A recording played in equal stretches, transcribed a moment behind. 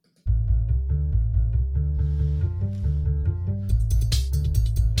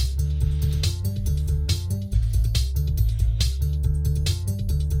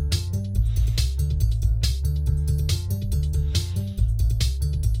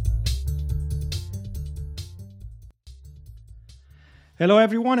Hello,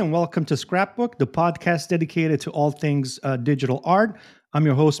 everyone, and welcome to Scrapbook, the podcast dedicated to all things digital art. I'm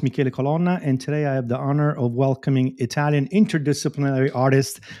your host, Michele Colonna, and today I have the honor of welcoming Italian interdisciplinary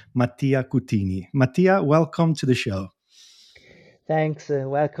artist Mattia Cuttini. Mattia, welcome to the show. Thanks.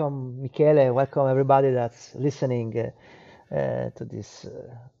 Welcome, Michele. Welcome, everybody that's listening to this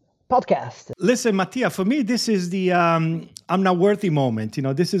podcast. Listen, Mattia, for me, this is the I'm not worthy moment. You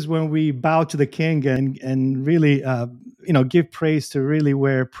know, this is when we bow to the king and really, give praise to really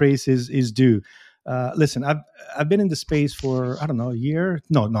where praise is due. Listen, I've been in the space for, I don't know, a year.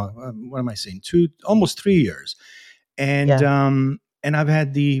 No, what am I saying? Almost 3 years. And Yeah. and I've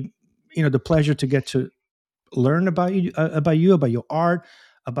had the pleasure to get to learn about you, about your art,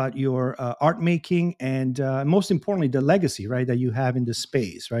 about your art making, and most importantly, the legacy, right, that you have in the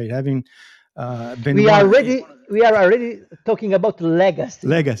space, right? Having been We one are of ready. We are already talking about legacy.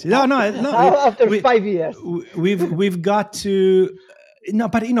 legacy. No, no, no. After We 5 years. we've got to. No,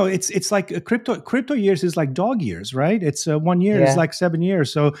 but it's like crypto years is like dog years, right? It's 1 year is Yeah. like 7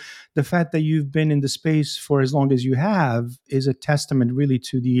 years. So the fact that you've been in the space for as long as you have is a testament really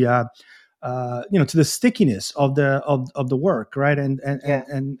to the to the stickiness of the work, right? Yeah.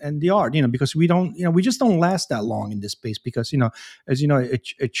 And the art, because we just don't last that long in this space because, as you know,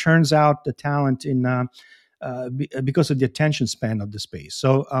 it churns out the talent because of the attention span of the space.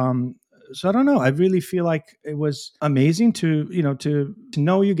 So I don't know. I really feel like it was amazing to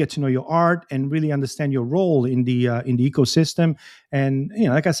know you, get to know your art, and really understand your role in the ecosystem, and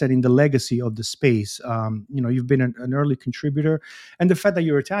like I said, in the legacy of the space. You've been an early contributor, and the fact that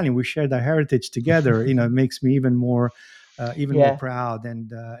you're Italian, we share that heritage together. Makes me even more Yeah. proud, and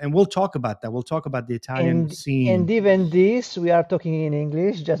we'll talk about that. We'll talk about the Italian And scene. and even this, we are talking in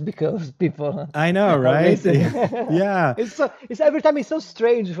English just because people I know, are right? listening. Yeah. It's every time it's so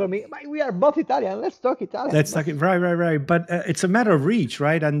strange for me. But we are both Italian. Let's talk Italian. Let's talk it. Right. But it's a matter of reach,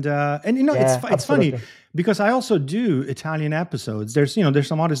 right? And Yeah, it's funny absolutely. because I also do Italian episodes. There's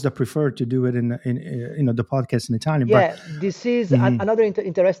some artists that prefer to do it in the podcast in Italian, but Yeah, this is Mhm. another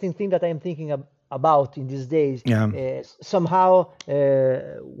interesting thing that I am thinking about in these days. Yeah, Somehow,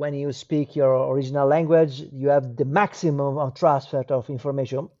 when you speak your original language, you have the maximum of transfer of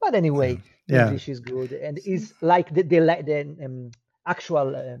information. But yeah, anyway, yeah. English is good and is like the actual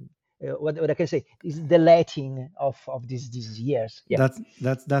what I can say is the Latin of these years. Yeah.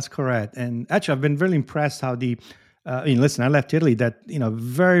 That's correct. And actually, I've been really impressed how listen, I left Italy. That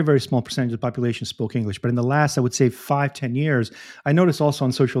very very small percentage of the population spoke English, but in the last, I would say 5-10 years, I noticed also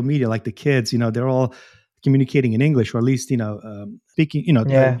on social media, like the kids, they're all communicating in English, or at least speaking,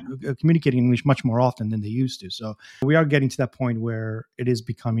 Yeah. communicating in English much more often than they used to. So we are getting to that point where it is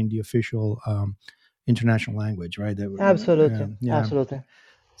becoming the official international language, right? Absolutely. Yeah. Absolutely.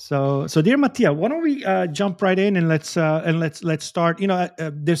 So, dear Mattia, why don't we jump right in, and let's start.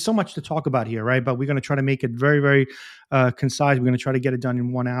 There's so much to talk about here, right? But we're going to try to make it very, very concise. We're going to try to get it done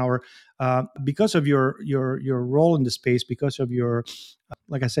in 1 hour, because of your role in the space, because of your,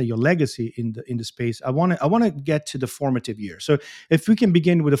 like I said, your legacy in the space. I want to get to the formative years. So, if we can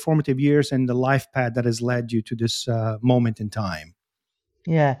begin with the formative years and the life path that has led you to this moment in time.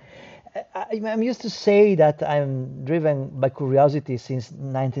 Yeah, I'm used to say that I'm driven by curiosity since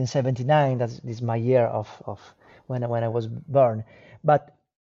 1979. That is my year of when I was born. But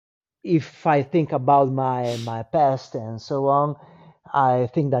if I think about my past and so on, I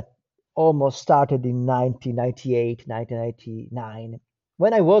think that almost started in 1998, 1999,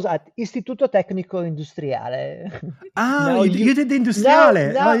 when I was at Istituto Tecnico Industriale. Ah, Now you you, did the now industriale.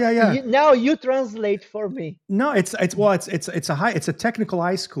 Oh, now yeah, yeah. you now you translate for me. No, it's a technical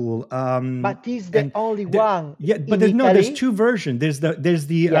high school, But he's the and only the, one yeah, but in there's Italy. two versions. Yeah, There's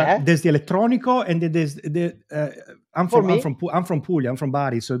the elettronico, and then there's the for me. I'm from Puglia, I'm from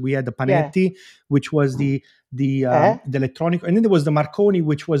Bari, so we had the Yeah. Panetti, which was Eh? the electronico, and then there was the Marconi,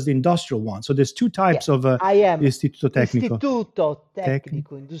 which was the industrial one. So there's two Yeah. types of I am Istituto Tecnico. Istituto Tecnico.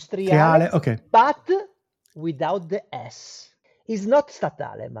 Tecnico Industriale, Okay. but without the S. It's not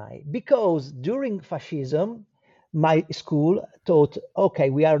statale mai, because during fascism, my school thought, okay,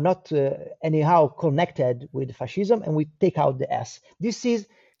 we are not anyhow connected with fascism, and we take out the S. This is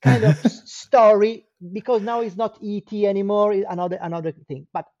kind of story because now it's not ET anymore, it's another thing.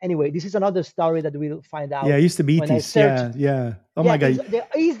 But anyway, this is another story that we'll find Yeah, out it used to be when I ETs. search. Yeah. Oh Yeah, my God.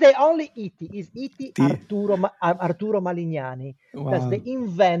 is the only ET, is ET The, Arturo Malignani. That's wow. the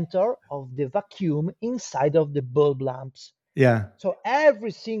inventor of the vacuum inside of the bulb lamps. Yeah. So every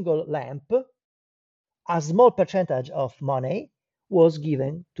single lamp, a small percentage of money was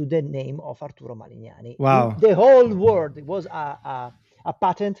given to the name of Arturo Malignani. In Wow. the whole world, it was a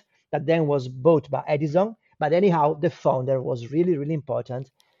patent that then was bought by Edison. But anyhow, the founder was really, really important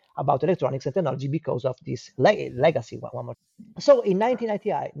about electronics and technology because of this legacy. One more. So in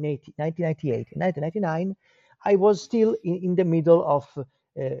 1998, in 1999, I was still in the middle of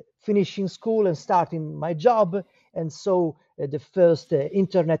finishing school and starting my job. And so the first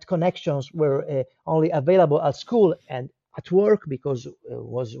internet connections were only available at school and at work because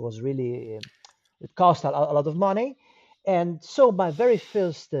was really it cost a lot of money. And so my very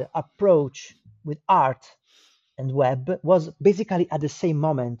first approach with art and web was basically at the same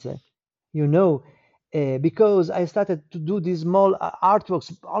moment, you know, because I started to do these small artworks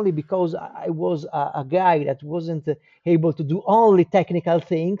only because I was a guy that wasn't able to do only technical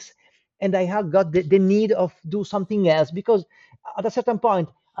things, and I had got the need of do something else because at a certain point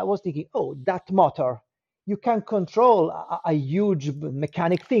I was thinking, oh, that motor. You can control a huge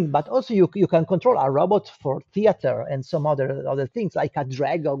mechanic thing, but also you can control a robot for theater and some other things like a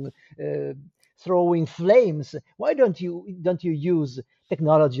dragon throwing flames. Why don't you use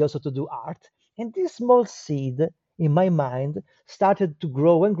technology also to do art? And this small seed in my mind started to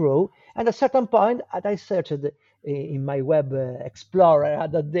grow and grow. And at a certain point, as I searched in my web explorer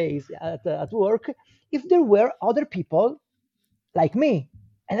at the days at work, if there were other people like me,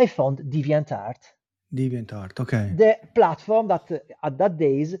 and I found DeviantArt, DeviantArt. Okay. the platform that at that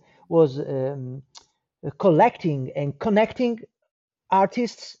days was collecting and connecting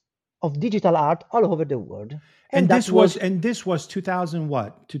artists of digital art all over the world. And that was And this was 2000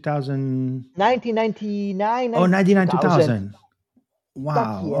 what? 2000. 1999 Oh, and 99 2000. 2000. That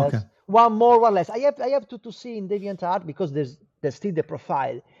Wow. Okay. years, one more, one less. I have to see in DeviantArt because there's still the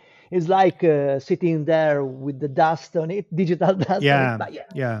profile. It's like sitting there with the dust on it, digital dust on it. Yeah. But yeah,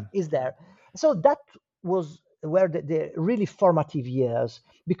 Yeah. it's there. So that was where the really formative years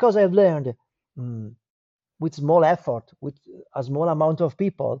because I've learned mm, with small effort, with a small amount of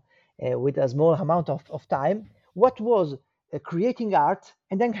people, with a small amount of time, what was creating art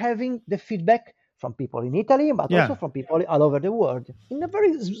and then having the feedback from people in Italy, but also Yeah. from people all over the world in a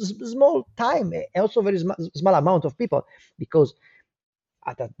very small time, also very small amount of people, because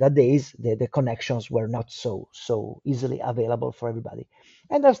at that days the connections were not so easily available for everybody.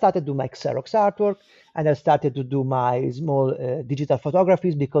 And I started to make Xerox artwork, and I started to do my small digital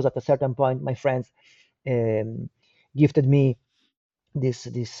photographies because at a certain point my friends um, gifted me this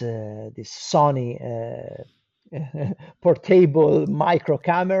Sony portable micro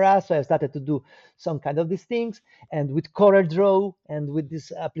camera. So I started to do some kind of these things, and with CorelDRAW and with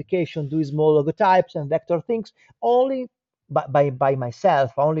this application, do small logotypes and vector things, only by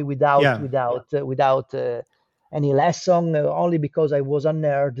myself, only without Yeah. without any lesson, only because I was a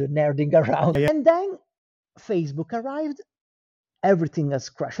nerding around. Yeah. And then Facebook arrived, everything has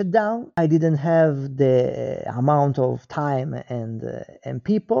crashed down. I didn't have the amount of time and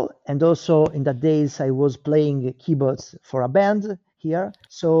people, and also in the days I was playing keyboards for a band here,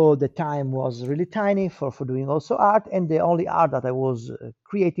 so the time was really tiny for doing also art, and the only art that I was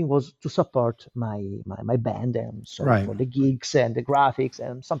creating was to support my band, and so Right. for the gigs and the graphics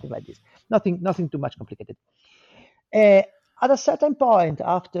and something like this. Nothing too much complicated. uh, at a certain point,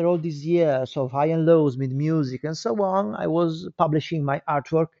 after all these years of high and lows with music and so on, I was publishing my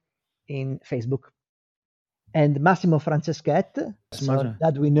artwork in Facebook. And Massimo Franceschet, so Smudger.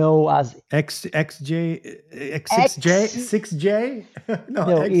 that we know as XJ X6J X, 6J. No,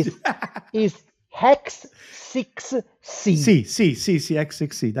 no, X. is Hex 6C C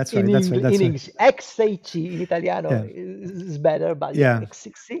X6C. That's right. That's right. in That's right. English. XC in Italiano Yeah. is better, but yeah, Yeah.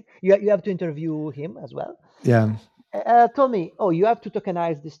 X6C. You have to interview him as well. Yeah. Told me, oh, you have to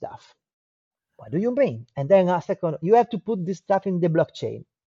tokenize this stuff. What do you mean? And then a second, you have to put this stuff in the blockchain.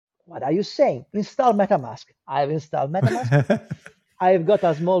 What are you saying? Install MetaMask. I've installed MetaMask. I've got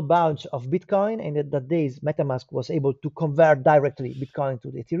a small bunch of Bitcoin, and at that days, MetaMask was able to convert directly Bitcoin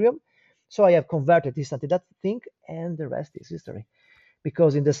to the Ethereum. So I have converted this into that thing, and the rest is history.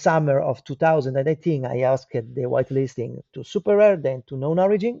 Because in the summer of 2018, I asked the whitelisting to super rare, then to known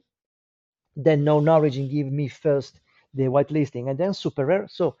origin. Then known origin give me first the whitelisting and then super rare.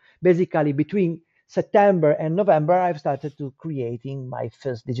 So basically between September and November, I've started to creating my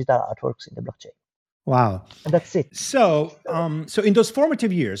first digital artworks in the blockchain. Wow. And that's it. So in those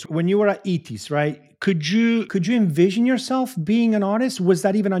formative years when you were at ETIS, right? Could you envision yourself being an artist? Was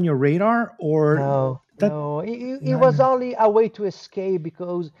that even on your radar, or No, that? no, it Not was even. only a way to escape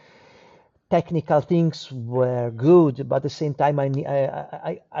because technical things were good, but at the same time,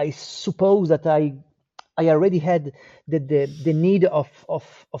 I suppose that I already had the need of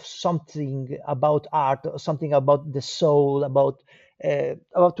something about art, something about the soul, about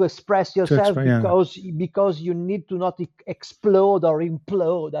about to express To yourself explain, yeah, because you need to not explode or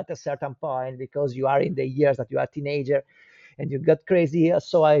implode at a certain point because you are in the years that you are a teenager and you got crazy.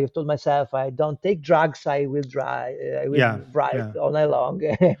 So I told myself, I don't take drugs. I will drive. I will yeah, write yeah, all night long,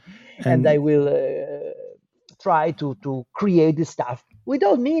 and I and will try to create this stuff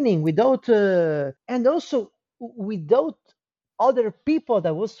without meaning, without and also without other people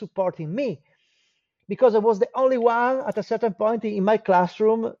that was supporting me because I was the only one at a certain point in my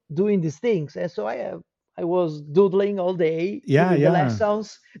classroom doing these things, and so I was doodling all day yeah, during the yeah,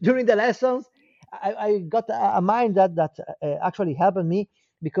 lessons. During the lessons, I got a mind that actually helped me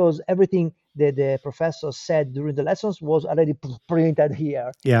because everything the professor said during the lessons was already printed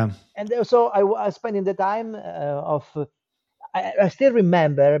here, yeah. and so I was spending the time of. I still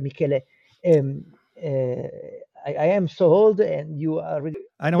remember, Michele. Um, uh, I am so old, and you are really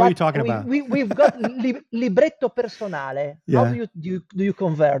I know what you're that talking about. we've got libretto personale. How Yeah. do you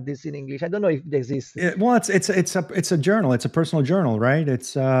convert this in English? I don't know if it exists Well, it's a journal. It's a personal journal, right?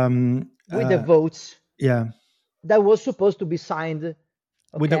 It's with the votes yeah, that was supposed to be signed.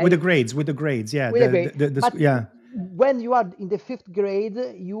 with the Okay, grades, with the grades. Yeah, with a grade. the But yeah, when you are in the fifth grade,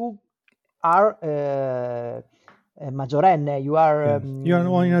 you are maggiorenne. You are yeah. You're an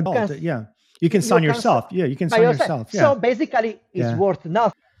you can adult. Yeah, you can you sign can yourself. Yeah, you can by sign yourself. yourself. Yeah, So basically, it's yeah. worth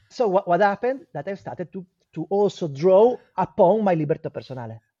nothing. So what happened? That I started to also draw upon my libretto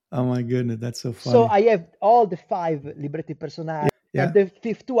personale. Oh my goodness, that's so So funny. I have all the five libretti personali, and Yeah, the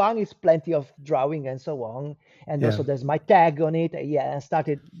fifth one is plenty of drawing and so on. And yeah, also there's my tag on it. Yeah, and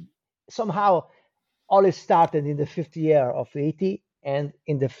started somehow. All it started in the fifth year of 80, and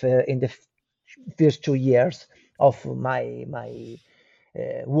in the first 2 years of my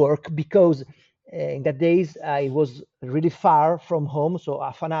work because in that days I was really far from home, so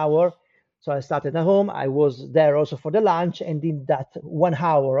half an hour. So I started at home. I was there also for the lunch, and in that 1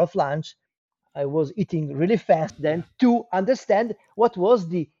 hour of lunch, I was eating really fast then to understand what was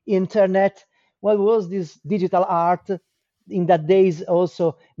the internet, what was this digital art. In that days,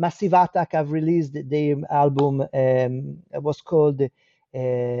 also Massive Attack have released their album. It was called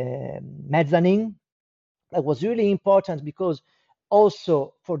Mezzanine. That was really important because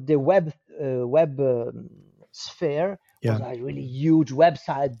also for the web sphere was yeah. a really huge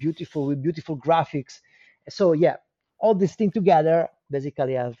website, beautiful with beautiful graphics. So yeah, all these things together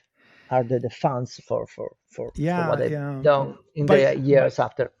basically have are the funds for what Yeah, I've yeah. done in But the years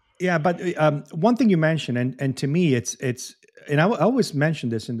after. yeah, but one thing you mentioned, and to me, it's, and I always mention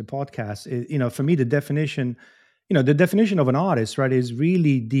this in the podcast. For me, the definition of an artist, right, is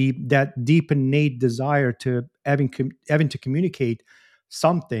really that deep innate desire to having to communicate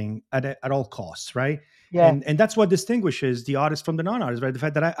something at all costs, right? Yeah, And that's what distinguishes the artist from the non-artist, right? The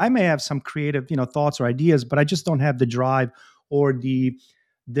fact that I may have some creative, thoughts or ideas, but I just don't have the drive or the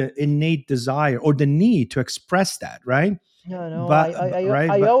innate desire or the need to express that, right? no, Right,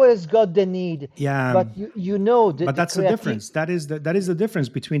 I but always got the need, yeah, but you know but the that's the creative. difference. That is the difference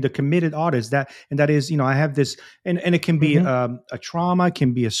between the committed artist, that is, I have this, and it can be Mhm. a trauma, it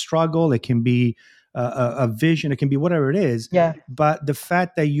can be a struggle, it can be a vision, it can be whatever it is. Yeah, But the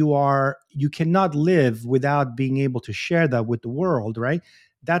fact that you cannot live without being able to share that with the world, right?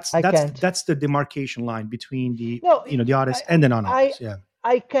 that's I that's can't. that's the demarcation line between No, the I, artist and the I, non-artist. Yeah,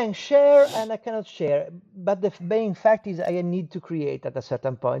 I can share and I cannot share, but the main fact is I need to create at a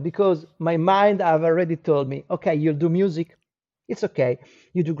certain point because my mind have already told me, okay, you'll do music, it's okay.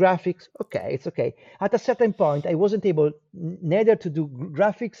 You do graphics, okay, it's okay. At a certain point, I wasn't able neither to do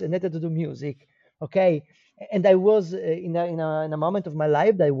graphics and neither to do music, okay. And I was in a moment of my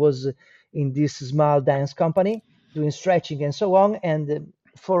life that I was in this small dance company doing stretching and so on, and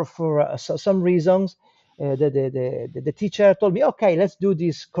for some reasons the teacher told me, okay, let's do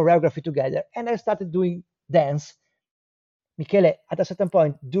this choreography together. And I started doing dance. Michele, at a certain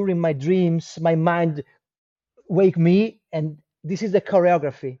point during my dreams, my mind wake me, and this is the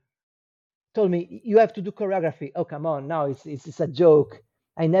choreography. Told me, you have to do choreography. Oh, come on, now it's a joke.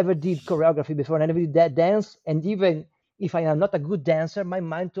 I never did choreography before. I never did that dance. And even if I am not a good dancer, my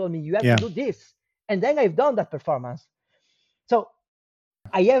mind told me, you have to yeah, do this. And then I've done that performance. So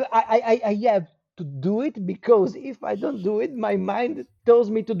I have to do it because if I don't do it, my mind tells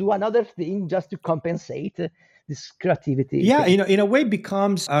me to do another thing just to compensate this creativity yeah. thing. In a way,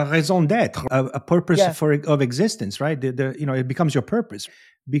 becomes a raison d'être, a purpose Yeah, of existence, right? It becomes your purpose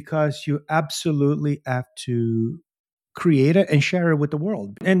because you absolutely have to create it and share it with the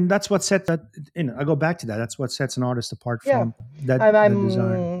world, and that's what sets that. I go back to that. That's what sets an artist apart yeah. from that I'm that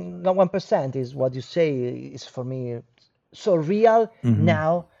desire. not 1% is what you say is for me so real Hmm.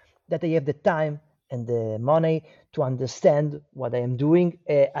 now that I have the time and the money to understand what I am doing.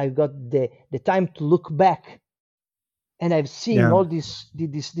 I got the time to look back, and I've seen Yeah. all these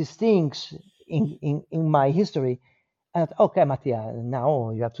things in my history. And okay, Mattia,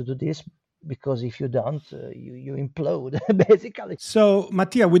 now you have to do this because if you don't, you implode basically. So,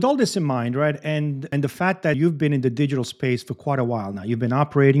 Mattia, with all this in mind, right, and the fact that you've been in the digital space for quite a while now, you've been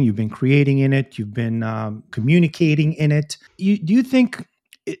operating, you've been creating in it, you've been communicating in it. Do you think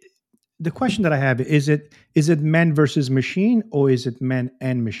it, the question that I have is it man versus machine, or is it man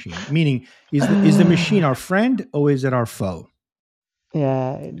and machine? Meaning, is the machine our friend, or is it our foe?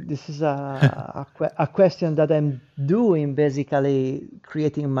 Yeah, this is a question that I'm doing basically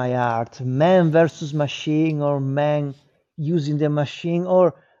creating my art. Man versus machine, or man using the machine,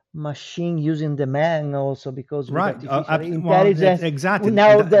 or machine using the man also, because with Right. artificial Well, intelligence, exactly.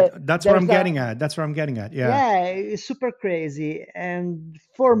 now That's what I'm there's getting a, at. That's what I'm getting at. Yeah. yeah, it's super crazy. And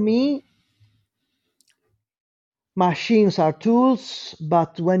for me, machines are tools,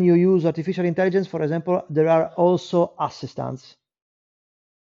 but when you use artificial intelligence, for example, there are also assistants.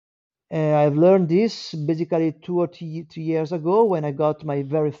 I've learned this basically 2 or 3 years ago when I got my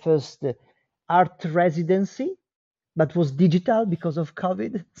very first art residency, but was digital because of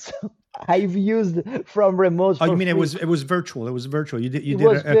COVID. So I've used from remote Oh, you for mean free. it was virtual? It was virtual. You It did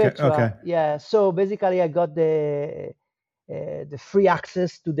was it. Okay. virtual, Okay. yeah. So basically, I got the free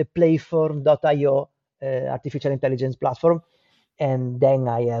access to the Playform.io artificial intelligence platform, and then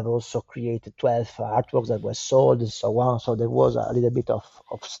I have also created 12 artworks that were sold and so on. So there was a little bit of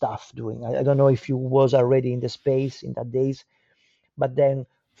stuff doing. I don't know if you was already in the space in that days, but then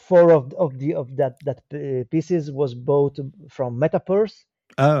four of that pieces was bought from Metaverse,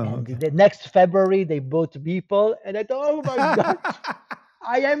 Oh, and okay. the next February they bought people, and I thought, oh my god,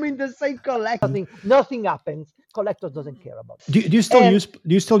 I am in the same collection. Nothing happens. Collectors doesn't care about. Do you still And use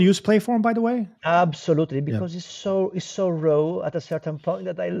Playform, by the way? absolutely, Yeah. because it's so raw at a certain point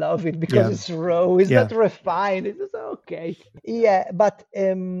that I love it because Yeah. it's raw. It's Yeah. not refined. It's just okay. Yeah, but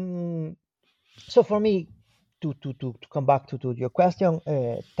so for me, to come back to your question,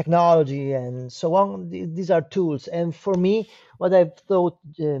 technology and so on, these are tools. And for me, what I've thought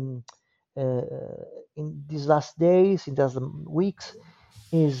uh, in these last days, in these weeks,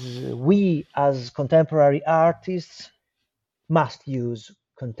 is we as contemporary artists must use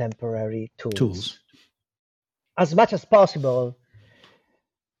contemporary Tools. tools as much as possible.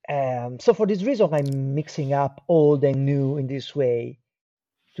 So for this reason, I'm mixing up old and new in this way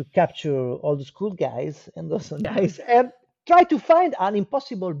to capture all the school guys and those guys, and try to find an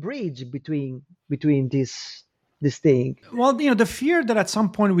impossible bridge between this thing. Well, the fear that at some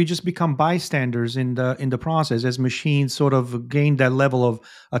point we just become bystanders in the process as machines sort of gain that level of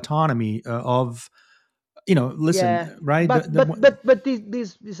autonomy of listen, Yeah, right? but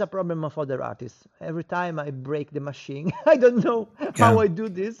this is a problem of other artists. Every time I break the machine, I don't know how Yeah. I do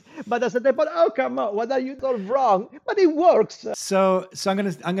this, but I said, "But oh come on, what are you doing wrong?" But it works. So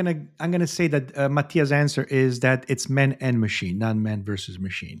I'm gonna say that Mattia's answer is that it's man and machine, not man versus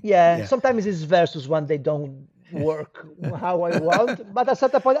machine. Yeah, Yeah. sometimes it's versus when they don't work how I want, but at a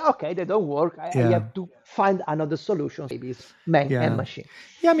certain point, okay, they don't work. I Yeah. have to find another solution. Maybe it's man and Yeah. machine.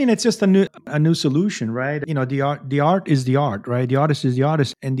 Yeah, I mean it's just a new solution, right? The art is the art, right? The artist is the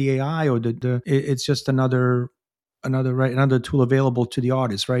artist, and the AI or it's just another tool available to the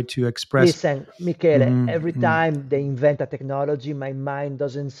artist, right? To express. Listen, Michele, every Mhm. time they invent a technology, my mind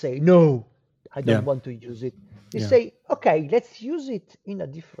doesn't say, no, I Yeah. don't want to use it. They Yeah. say, okay, let's use it in a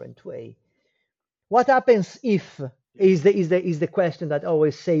different way. What happens if is the question that I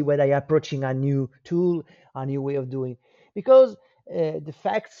always say when I approaching a new tool, a new way of doing, because the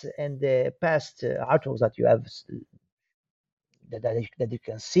facts and the past artworks that you have that you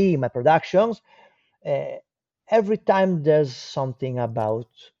can see in my productions, uh, every time there's something about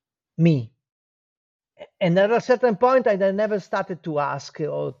me. And at a certain point, I never started to ask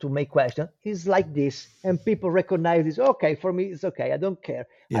or to make questions. It's like this, and people recognize this. Okay, for me, it's okay. I don't care.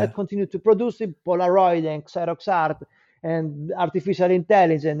 I'll Yeah. continue to produce it, Polaroid and Xerox art and artificial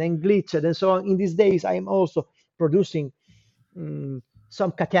intelligence and glitched and so on. In these days, I am also producing mm,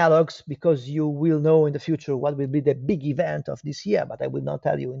 some catalogs because you will know in the future what will be the big event of this year, but I will not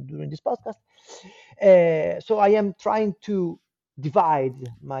tell you during this podcast. So I am trying to divide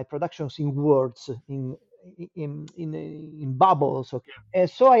my productions in words, in bubbles. Okay.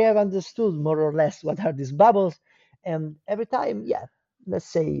 So I have understood more or less what are these bubbles, and every time, yeah, let's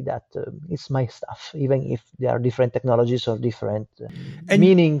say that it's my stuff, even if there are different technologies or different And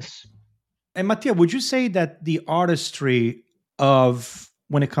meanings. and Mattia, would you say that the artistry of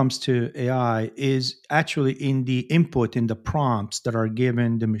when it comes to AI is actually in the input, in the prompts that are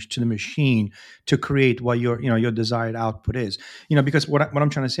given to the machine to create what your desired output is. Because what I'm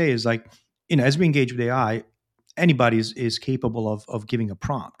trying to say is, like, as we engage with AI, anybody is capable of giving a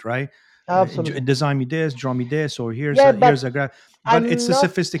prompt, right? Absolutely. Design me this, draw me this, or Yeah, here's but a graph. But it's I'm the not.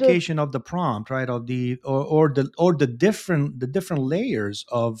 sophistication of the prompt, right? Of the or the different layers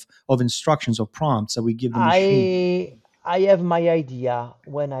of instructions or prompts that we give the machine. I have my idea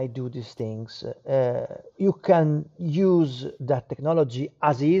when I do these things. You can use that technology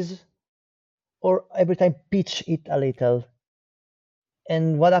as is, or every time pitch it a little.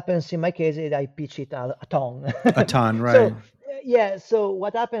 And what happens in my case is I pitch it a ton. A ton, right? So yeah, so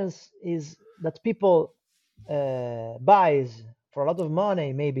what happens is that people buys for a lot of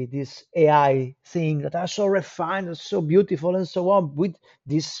money maybe this AI thing that are so refined and so beautiful and so on, with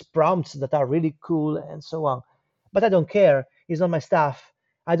these prompts that are really cool and so on. But I don't care. It's not my stuff.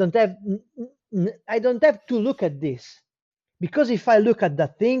 I don't have to look at this, because if I look at the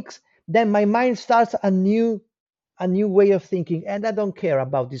things, then my mind starts a new way of thinking, and I don't care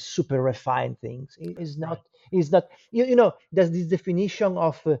about these super refined things. It's not there's this definition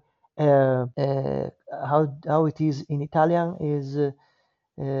of how it is in Italian is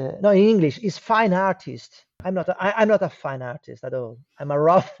no, in English is fine artist. I'm not a fine artist at all. I'm a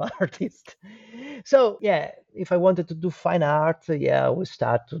rough artist. So yeah, if I wanted to do fine art, yeah, I would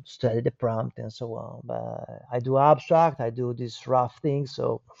start to study the prompt and so on. But I do abstract, I do these rough things.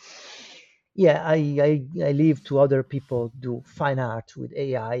 So yeah, I leave to other people do fine art with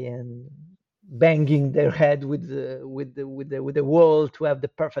AI and banging their head with the wall to have the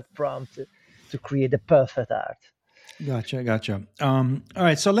perfect prompt to create the perfect art. Gotcha, gotcha. All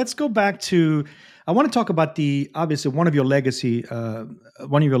right, so let's go back to. I want to talk about the obviously one of your legacy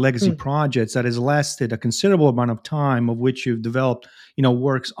Mm, projects that has lasted a considerable amount of time, of which you've developed,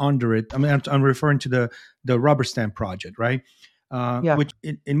 works under it. I mean, I'm referring to the Rubberstamp project, right? yeah. Which,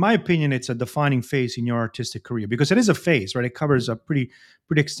 in my opinion, it's a defining phase in your artistic career, because it is a phase, right? It covers a pretty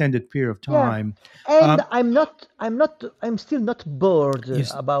extended period of Yeah, time. and Um, I'm still not bored you,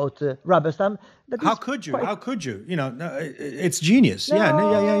 about Rubberstamp. That how is could you? quite. How could you? No, it's genius. Yeah, no,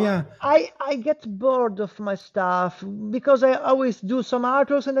 yeah, yeah, No, yeah. I get bored of my stuff because I always do some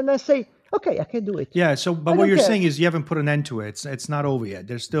artworks and then I say, okay, I can do it. Yeah. So, but I what don't you're care. saying is you haven't put an end to it. It's not over yet.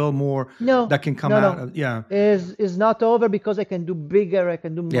 There's still more No, that can come no, out no. of. Yeah. Is not over because I can do bigger, I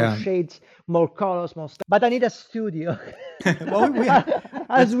can do more Yeah. shades, more colors, more stuff. But I need a studio, Well, as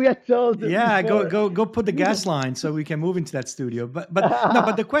that's we had told yeah. Go before. go go put the gas line so we can move into that studio. But no.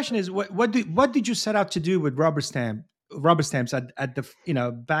 But the question is, what did you set out to do with rubber stamps at the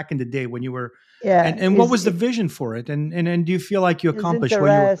back in the day when you were, Yeah, and what was the vision for it, and do you feel like you it's accomplished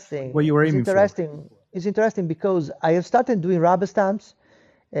what you were It's aiming for? interesting. It's interesting because I have started doing rubber stamps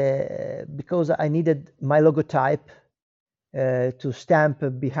because I needed my logotype to stamp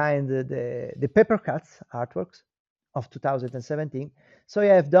behind the paper cuts artworks of 2017. So I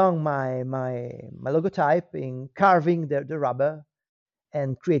have done my logotype in carving the rubber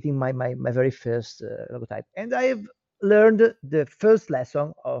and creating my very first logotype. And I have learned the first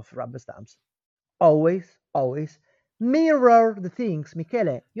lesson of rubber stamps. Always mirror the things,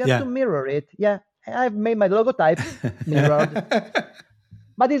 Michele. You have to Yeah. mirror it. Yeah, I've made my logotype mirrored,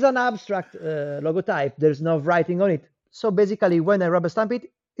 but it's an abstract logotype. There's no writing on it. So basically, when I rubber stamp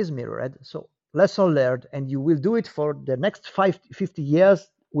it, it's mirrored. So lesson learned, and you will do it for the next 50 years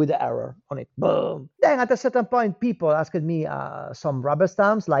with the error on it. Boom. Then at a certain point, people asked me some rubber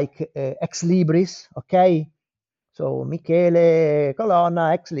stamps like ex libris. Okay, so Michele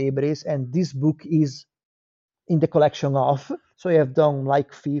Colonna ex libris, and this book is in the collection of. So I have done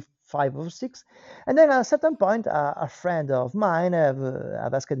like five or six. And then at a certain point, a friend of mine have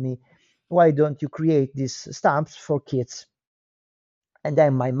asked me, why don't you create these stamps for kids? And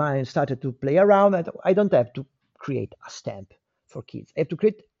then my mind started to play around. And I don't have to create a stamp for kids. I have to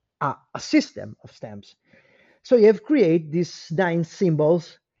create a system of stamps. So you have created these 9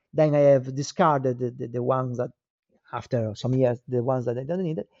 symbols. Then I have discarded the ones that, after some years, the ones that I don't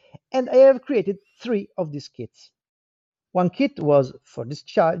need it. And I have created 3 of these kits. One kit was for this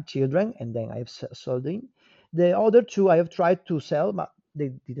children, and then I've sold in. The other 2 I have tried to sell, but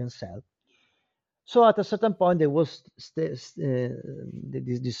they didn't sell. So at a certain point, there was this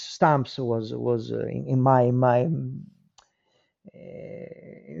stamps was in my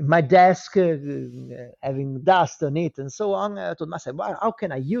desk, having dust on it and so on. I told myself, well, how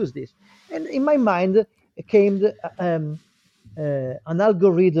can I use this? And in my mind came an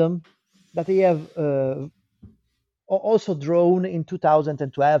algorithm that I have also drawn in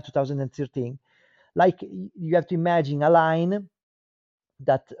 2012, 2013. Like, you have to imagine a line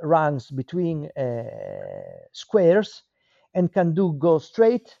that runs between squares and can do go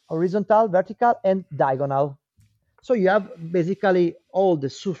straight, horizontal, vertical, and diagonal. So you have basically all the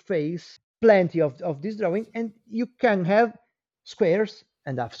surface, plenty of this drawing, and you can have squares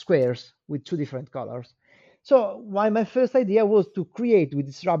and have squares with two different colors. So why my first idea was to create with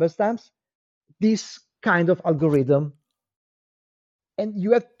these rubber stamps this kind of algorithm, and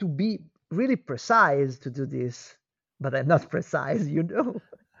you have to be really precise to do this. But I'm not precise, you know.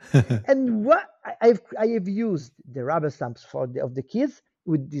 And what I have used the rubber stamps for of the kids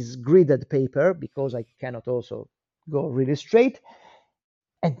with this gridded paper because I cannot also go really straight.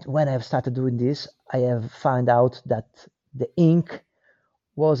 And when I've started doing this, I have found out that the ink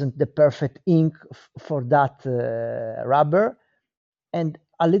wasn't the perfect ink for that rubber, and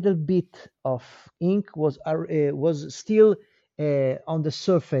a little bit of ink was still on the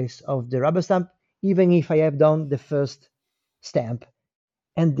surface of the rubber stamp, even if I have done the first stamp.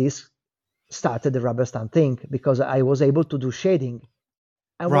 And this started the rubber stamp thing because I was able to do shading.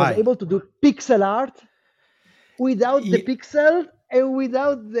 I was Right. able to do pixel art without the Y- pixel and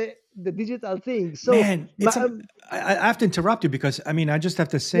without the digital thing. So, Man, my, I have to interrupt you because I mean I just have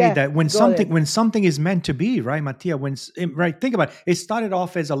to say yeah, that go ahead. when something is meant to be, right, Mattia, right, think about it. It started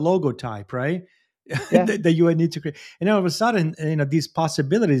off as a logo type, right? Yeah, That you would need to create, and then all of a sudden, these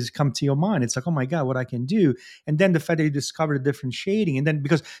possibilities come to your mind. It's like, oh my god, what I can do. And then the fact that you discover the different shading, and then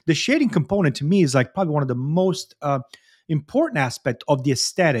because the shading component to me is like probably one of the most important aspect of the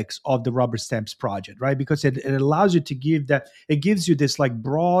aesthetics of the rubber stamps project, right? Because it allows you to give that, it gives you this like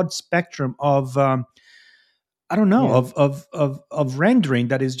broad spectrum of I don't know, yeah. of rendering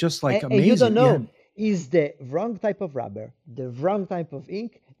that is just like And you don't amazing. Yeah. know is the wrong type of rubber, the wrong type of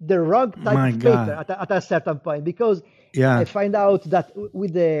ink, the wrong type My of paper god. at a certain point. Because I Yeah. find out that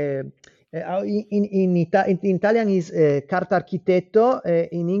with the in Italian is carta architetto,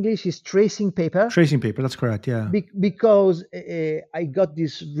 in English is tracing paper. Tracing paper, that's correct. Yeah. Because I got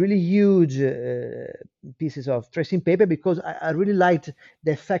these really huge pieces of tracing paper because I really liked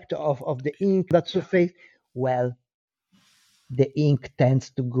the effect of the ink that surface. Well, the ink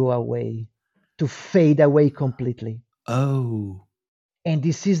tends to go away, to fade away completely. Oh. And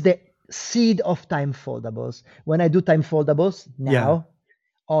this is the seed of time foldables. When I do time foldables Yeah. now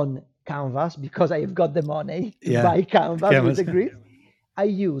on canvas, because I've got the money to Yeah. buy canvas with Canvas. the grid, I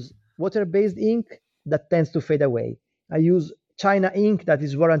use water-based ink that tends to fade away. I use China ink that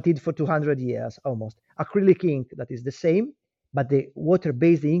is warranted for 200 years almost. Acrylic ink that is the same, but the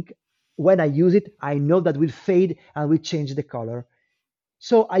water-based ink, when I use it, I know that will fade and will change the color.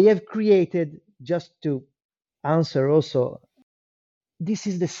 So I have created, just to answer also, this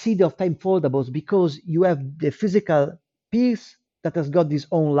is the seed of time foldables because you have the physical piece that has got its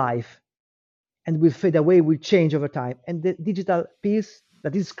own life and will fade away, will change over time. And the digital piece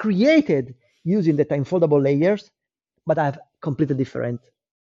that is created using the time foldable layers, but I have completely different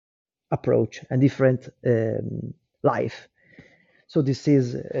approach and different life. So this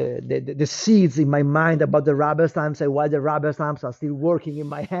is the seeds in my mind about the rubber stamps and why the rubber stamps are still working in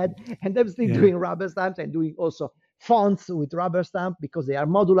my head. And I'm still Yeah. doing rubber stamps and doing also fonts with rubber stamp because they are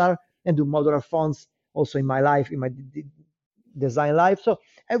modular and do modular fonts also in my life, in my design life. So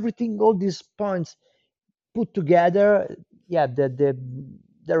everything, all these points put together, yeah, the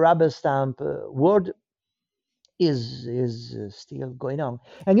rubber stamp world is still going on.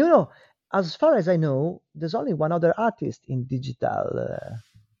 And as far as I know, there's only one other artist in digital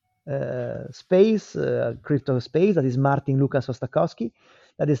space, crypto space, that is Martin Lucas Ostakowski,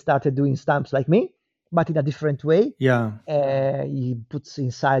 that has started doing stamps like me, but in a different way. Yeah. He puts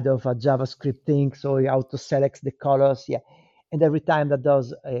inside of a JavaScript thing, so he auto selects the colors. Yeah, and every time that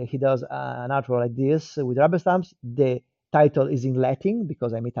does he does an artwork like this with rubber stamps, the title is in Latin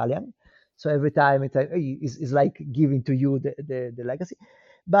because I'm Italian. So every time it's like giving to you the legacy.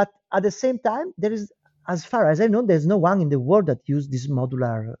 But at the same time, there is, as far as I know, there's no one in the world that use this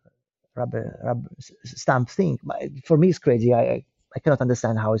modular rubber stamp thing. But for me, it's crazy. I cannot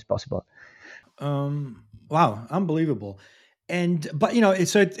understand how it's possible. Wow, unbelievable. And but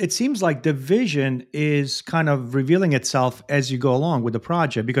it seems like the vision is kind of revealing itself as you go along with the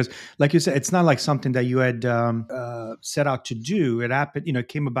project because, like you said, it's not like something that you had set out to do. It happened, it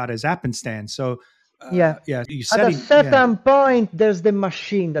came about as happenstance. So, Yeah. yeah, you At a setting, yeah, certain point, there's the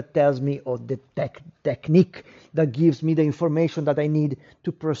machine that tells me, or the technique that gives me the information that I need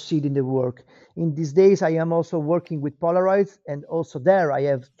to proceed in the work. In these days, I am also working with Polaroids, and also there I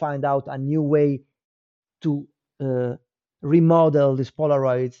have found out a new way to uh, remodel these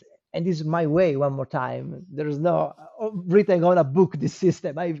Polaroids. And this is my way. One more time, there is no written on a book this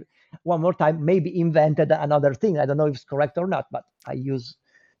system. I've one more time maybe invented another thing. I don't know if it's correct or not, but I use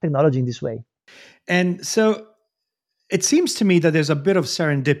technology in this way. And so it seems to me that there's a bit of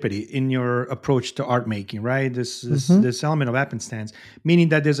serendipity in your approach to art making, right? Hmm. This element of happenstance, meaning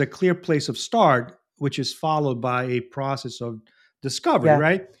that there's a clear place of start, which is followed by a process of discovery, Yeah,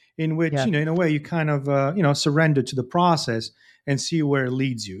 right? In which, yeah, you know, in a way, you kind of surrender to the process and see where it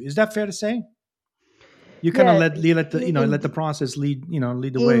leads you. Is that fair to say? You kind of yeah. let the In let the process lead,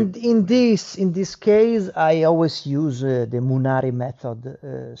 lead the way. in this case, I always use the Munari method.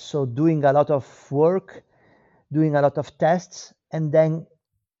 So doing a lot of work, doing a lot of tests, and then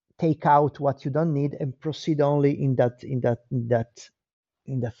take out what you don't need and proceed only in that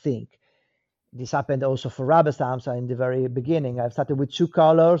thing. This happened also for rubber stamps in the very beginning. I started with two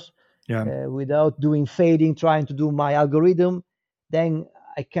colors Yeah. without doing fading, trying to do my algorithm. Then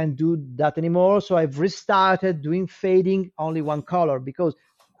I can't do that anymore. So I've restarted doing fading only one color because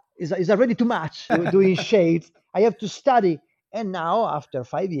it's already too much doing shades. I have to study. And now, after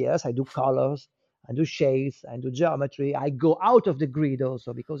 5 years, I do colors, I do shades, I do geometry. I go out of the grid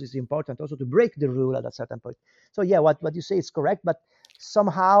also because it's important also to break the rule at a certain point. So, yeah, what you say is correct, but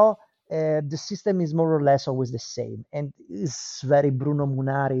somehow the system is more or less always the same. And it's very Bruno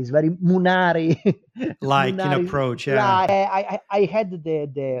Munari, it's very Munari. Like in Munari. approach, yeah. Like, I had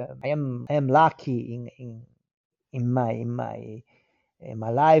I am lucky in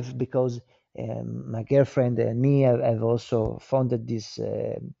my life because my girlfriend and me have also founded this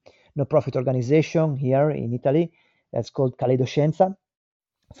no-profit organization here in Italy that's called Scienza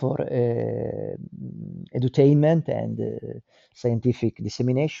for edutainment and scientific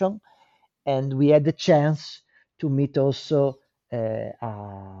dissemination. And we had the chance to meet also a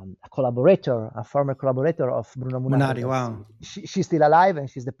collaborator, a former collaborator of Bruno Munari. Munari, wow. She's still alive and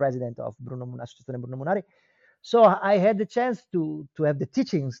she's the president of Bruno Munari. So I had the chance to have the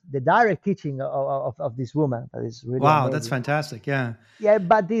teachings, the direct teaching of this woman. That is really Wow, that's amazing. fantastic. Yeah. Yeah,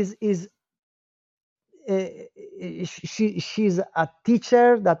 but this is she's a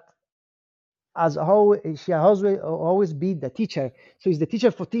teacher that has always been the teacher. So it's the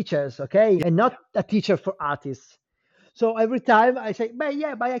teacher for teachers, okay, and not a teacher for artists. So every time I say, but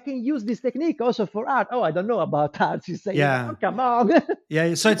yeah, but I can use this technique also for art. Oh, I don't know about art. She's saying, Yeah. oh, come on.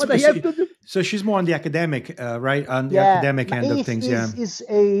 Yeah. So What I have to do. so she's more on the academic, right? On the Yeah, academic but end of things. Yeah.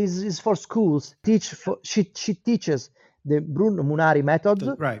 is for schools. She teaches the Bruno Munari methods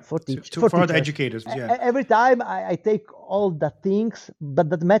Right. for For the teachers. educators. Yeah. Every time I take all the things, but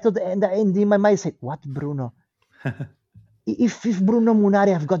that method, and in my mind I say, what Bruno? If Bruno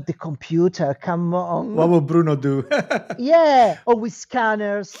Munari have got the computer, come What on. will Bruno do? Yeah, or with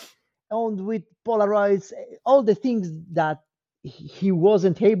scanners, and with Polaroids, all the things that he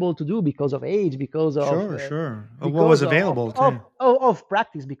wasn't able to do because of age, Sure, sure. What was because of available of, to of, of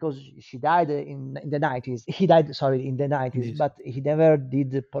practice, because she died in the 90s. He died, sorry, in the 90s, these. but he never did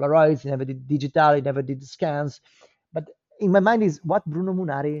the Polaroids, he never did digital, he never did scans. But in my mind is what Bruno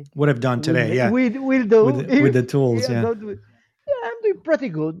Munari Would have done today, yeah. will do With if the tools, I'm yeah. not doing. Yeah, I'm doing pretty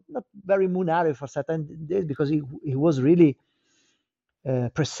good. Not very Munari for certain days because he was really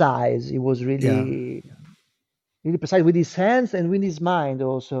precise. He was Yeah. really precise with his hands and with his mind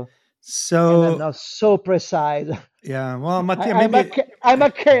also. And I'm So not so precise. yeah, well, I, Mattia, I'm a maybe cha- I'm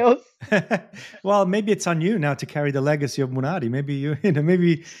a chaos. well, maybe it's on you now to carry the legacy of Munadi. Maybe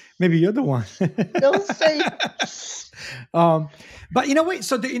maybe you're the one. Don't say. um, but wait.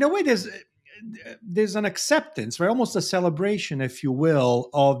 So in a way, there's an acceptance, right? Almost a celebration, if you will,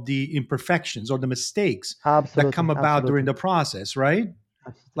 of the imperfections or the mistakes that Absolutely, come about during absolutely. the process, right?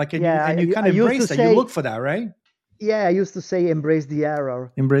 Like, Yeah, and you I kind of used to embrace that. You say. look for that, right? Yeah, I used to say embrace the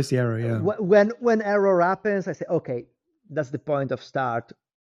error. Embrace the error. Yeah. When error happens, I say, okay, that's the point of start.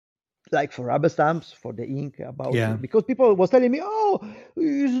 Like for rubber stamps, for the ink, about Yeah. because people was telling me, oh,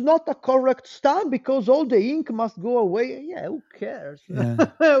 it's not a correct stamp because all the ink must go away. Yeah, who cares? Yeah.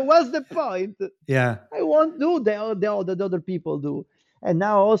 What's the point? Yeah. I won't do the other people do. And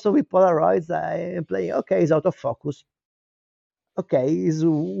now also with Polaroids, I am playing. Okay, it's out of focus. Okay, is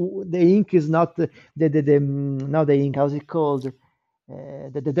the ink is not now the ink. How's it called?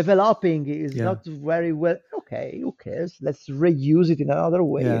 The developing is Yeah. not very well. Okay, who cares? Let's reuse it in another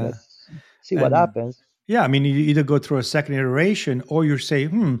way. Yeah. Let's see what And happens. yeah, I mean, you either go through a second iteration or you say,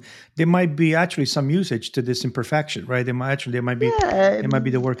 there might be actually some usage to this imperfection, right? There might be Yeah, it might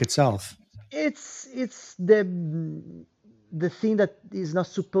be the work itself. it's the thing that is not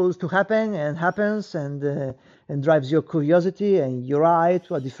supposed to happen and happens and drives your curiosity and your eye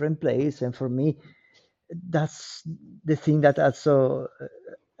to a different place. And for me, that's the thing that also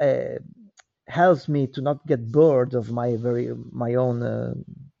uh, helps me to not get bored of my own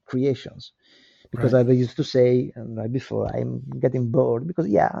creations, because Right. I used to say right before I'm getting bored because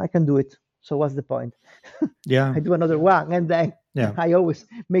yeah, I can do it. So what's the point? Yeah. I do another one and then Yeah. I always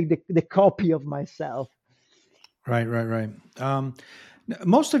make the copy of myself. Right. Right. Right. Um,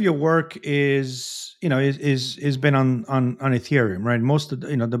 Most of your work is been on Ethereum, right? Most of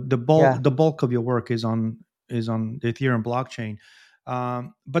Yeah. the bulk of your work is on the Ethereum blockchain.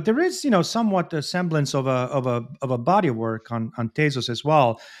 But there is somewhat a semblance of a body of work on Tezos as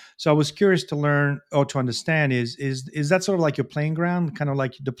well. So I was curious to learn or to understand is that sort of like your playing ground, kind of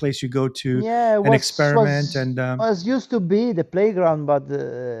like the place you go to Yeah, it and was experiment was and was used to be the playground, but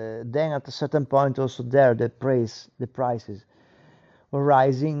then at a certain point also there the prices were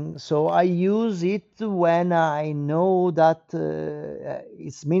rising. So I use it when I know that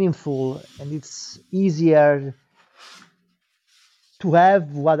it's meaningful and it's easier to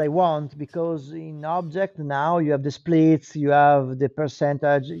have what I want because in object now you have the splits, you have the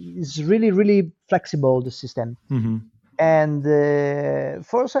percentage. It's really flexible the system. mhm. And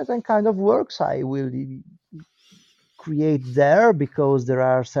for certain kind of works, I will create there because there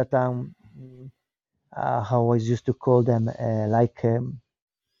are certain how I used to call them uh,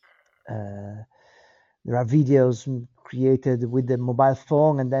 there are videos created with the mobile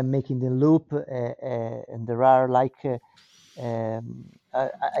phone and then making the loop and there are I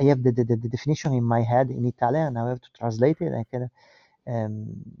have the definition in my head in Italian and I have to translate it. I can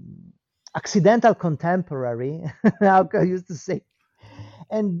accidental contemporary how I used to say,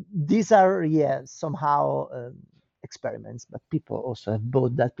 and these are yeah somehow experiments, but people also have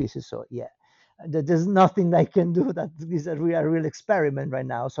bought that pieces. So yeah, there's nothing I can do that is a real experiment right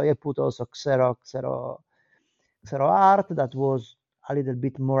now. So I put also Xero art that was a little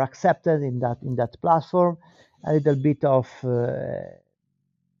bit more accepted in that platform, a little bit of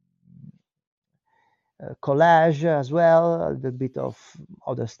collage as well, a little bit of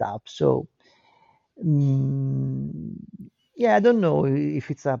other stuff. So mm, yeah, I don't know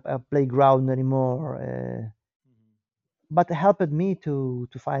if it's a playground anymore. But it helped me to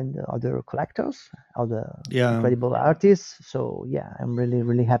find other collectors, other Yeah. incredible artists. So yeah, I'm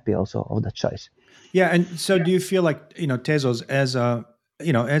really happy also of that choice. Yeah, and so do you feel like Tezos as a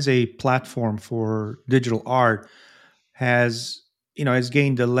as a platform for digital art has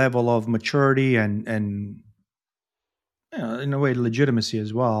gained a level of maturity and in a way legitimacy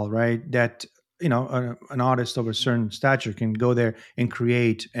as well, right? That an artist of a certain stature can go there and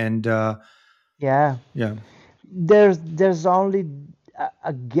create and Yeah, yeah, there's only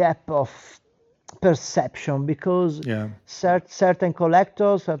a gap of perception because yeah, certain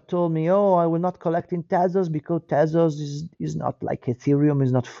collectors have told me, "Oh, I will not collect in Tezos because Tezos is not like Ethereum,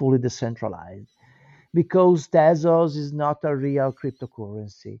 is not fully decentralized because Tezos is not a real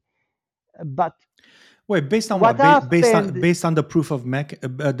cryptocurrency." But wait, based on what what? happened? Based on the proof of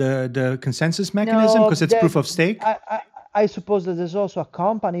the consensus mechanism, No, because it's proof of stake. I suppose that there's also a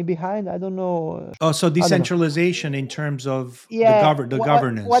company behind. I don't know. Oh, so I don't know. decentralization in terms of Yeah, the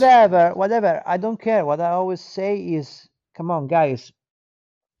governance. whatever. I don't care. What I always say is, come on, guys.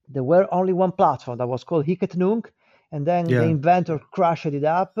 There were only one platform that was called Hicketnunk, and then the Yeah. inventor crashed it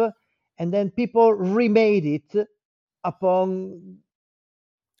up, and then people remade it upon.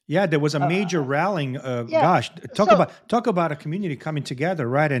 Yeah, there was a Uh, major rallying. yeah. Gosh, So talk about a community coming together,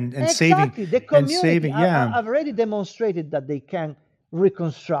 right? And saving exactly, the and community. saving. Yeah, I've already demonstrated that they can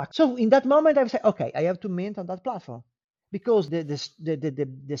reconstruct. So in that moment, I say, okay, I have to mint on that platform because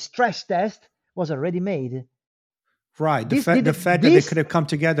the stress test was already made. right. This The did fact that they this could have come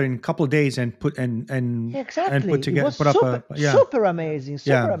together in a couple of days and put exactly. It together was put up a yeah, super amazing,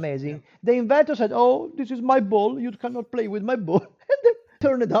 super yeah, amazing. The inventor said, "Oh, this is my ball. You cannot play with my ball," and they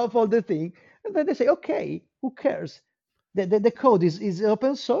turned off all the thing. And then they say, "Okay, who cares? The code is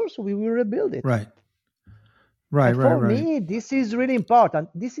open source. We will rebuild it." right, right, And right, for right. me, this is really important.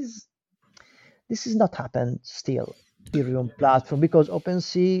 This is not happened still Ethereum platform because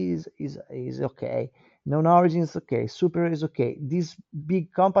OpenSea is okay. Non origin is okay. Super is okay. These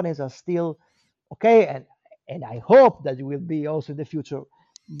big companies are still okay, and I hope that it will be also in the future.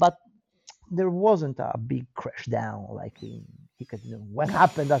 But there wasn't a big crash down like in Hikari. When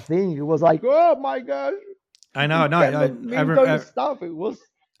happened that thing, it was like, oh my gosh, I know. we No, cannot mint on the stuff. It was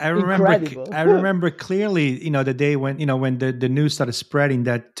incredible. I remember clearly. The day when when the news started spreading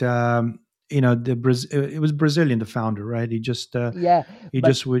that it was Brazilian, the founder, right? Yeah, He but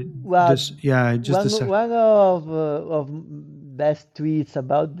just would well, this yeah just this one of best tweets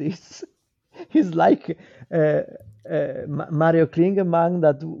about this is like Mario Klingemann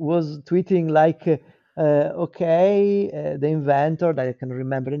that was tweeting like, okay, the inventor that I can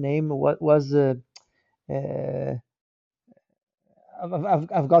remember the name what was uh,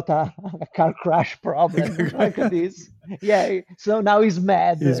 I've got a car crash problem like this. Yeah, so now he's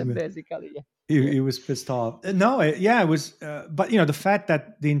mad, Is basically. Yeah. he was pissed off. No, yeah, it was. But the fact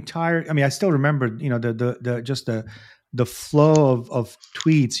that the entire, I mean, I still remember, the just the flow of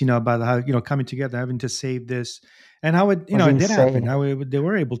tweets, about how coming together, having to save this, and how it, Was it did happen. insane. How they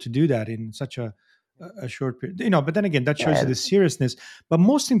were able to do that in such a short period. But then again, that shows you Yeah, the seriousness. But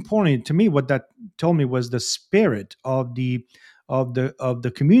most importantly to me, what that told me was the spirit of the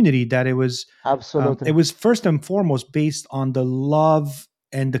community. That it absolutely. was first and foremost based on the love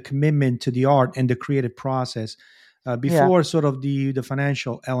and the commitment to the art and the creative process, Yeah, before sort of the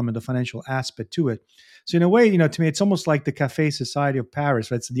financial element, the financial aspect to it. So in a way, to me, it's almost like the Cafe Society of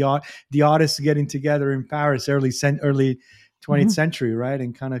Paris, right? It's the artists getting together in Paris, early 20th hmm, century, right,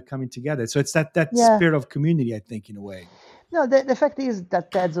 and kind of coming together. So it's that yeah. spirit of community, I think, in a way. No, the fact is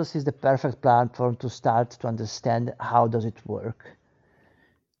that Tezos is the perfect platform to start to understand how does it work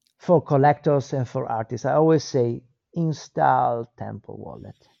for collectors and for artists. I always say install Temple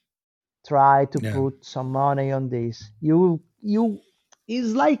Wallet. Try to Yeah, put some money on this. You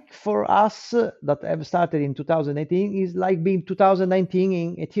is like for us that have started in 2018 is like being 2019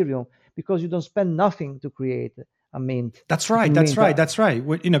 in Ethereum because you don't spend nothing to create a mint. that's You right. can That's mint. right. That's right.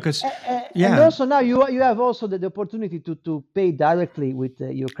 Because And yeah, also now you have also the opportunity to pay directly with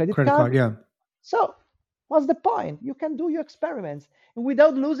your credit credit card. card. Yeah. So what's the point? You can do your experiments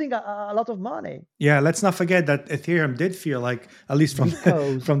without losing a lot of money Yeah, let's not forget that Ethereum did feel like, at least from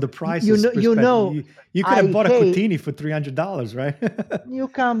because from the you prices know perspective, you could I have bought a hate. Cuttini for $300, right? You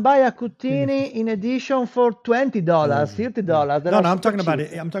can buy a Cuttini in edition for $20, Yeah. $30. They No, are no, I'm super talking about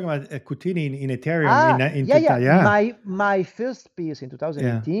cheap. it. I'm talking about a Cuttini in Ethereum Ah, yeah, yeah. yeah, My first piece in yeah,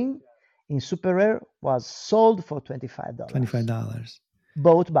 2018 in Super Rare was sold for $25, $25.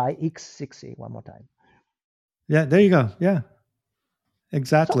 bought by X60 one more time. Yeah, there you go. Yeah, So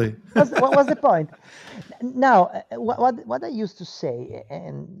exactly. what was the point? Now, what I used to say,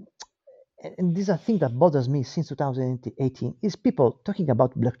 and this is a thing that bothers me since 2018, is people talking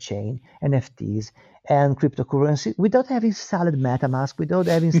about blockchain, NFTs, and cryptocurrency without having installed MetaMask, without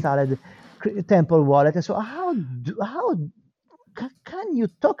having installed Temple Wallet. And so, how can you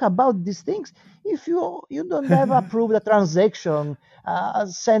talk about these things if you don't have approved a transaction,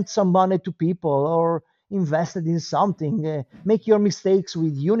 sent some money to people, or invested in something, make your mistakes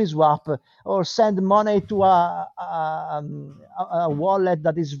with Uniswap, or send money to a wallet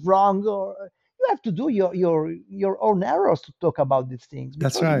that is wrong, or you have to do your own errors to talk about these things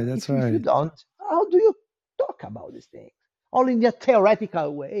That's because right. That's if you right. don't, how do you talk about these things? Only in a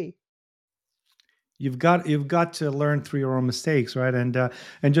theoretical way. You've got to learn through your own mistakes, right? And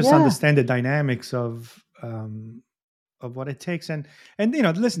just Yeah, understand the dynamics of what it takes. And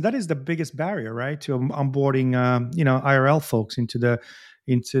listen, that is the biggest barrier, right, to onboarding IRL folks into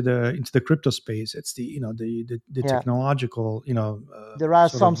the crypto space. It's the yeah. technological, There are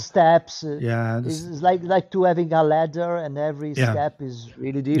sort some of. steps. Yeah, It's like to having a ladder, and every yeah, step is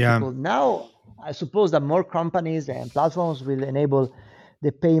really yeah. difficult. Now, I suppose that more companies and platforms will enable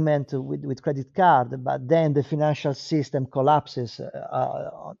the payment with credit card, but then the financial system collapses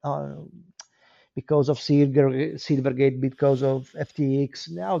because of Silvergate, because of FTX.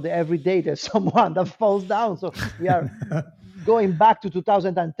 Now, every day there's someone that falls down. So we are going back to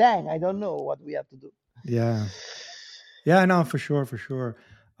 2010. I don't know what we have to do. Yeah. Yeah, no, for sure, for sure.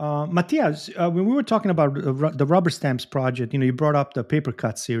 Matthias, when we were talking about the Rubber Stamps project, you brought up the paper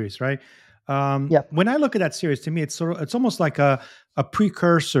cut series, right? Yeah, When I look at that series, to me, it's almost like a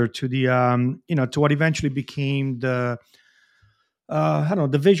precursor to to what eventually became I don't know,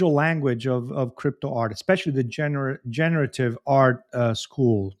 the visual language of crypto art, especially the generative art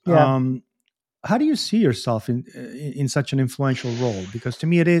school. yeah. How do you see yourself in such an influential role? Because to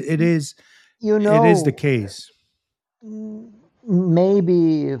me, You it is the know, case. Mm,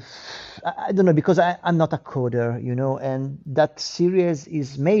 maybe I don't know because I'm not a coder, and that series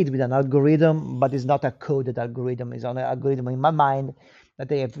is made with an algorithm, but it's not a coded algorithm. It's on an algorithm in my mind that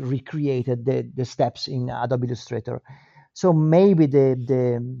they have recreated the steps in Adobe Illustrator. So maybe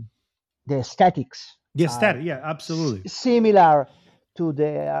the aesthetics The are aesthetic, yeah, absolutely. similar to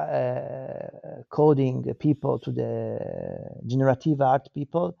the coding people, to the generative art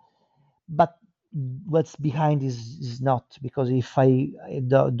people, but what's behind is not, because if I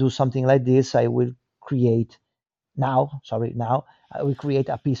do something like this, I will create now I will create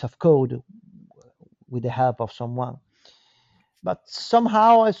a piece of code with the help of someone. But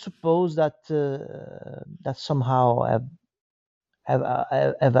somehow I suppose that that somehow have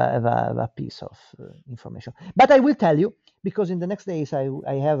a piece of information. But I will tell you, because in the next days I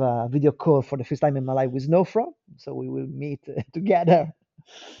have a video call for the first time in my life with Snowfro, so we will meet together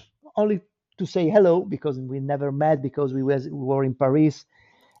only to say hello, because we never met, because we were in Paris,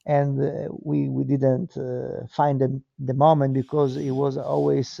 and we didn't find the moment, because it was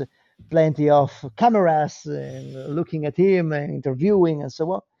always plenty of cameras and looking at him and interviewing and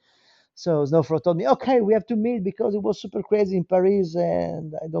so on. So Snowfro told me, okay, we have to meet, because it was super crazy in Paris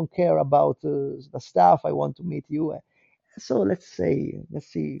and I don't care about the stuff. I want to meet you. So let's see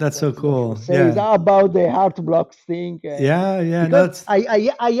That's what so Snowfro cool. says Yeah. about the heart blocks thing. Yeah, yeah. No, Because that's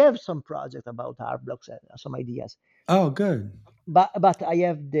I have some project about heart blocks, some ideas, oh good. but I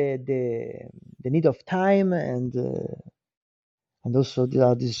have the need of time, and also there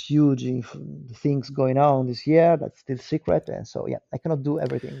are these huge things going on this year that's still secret, and so yeah, I cannot do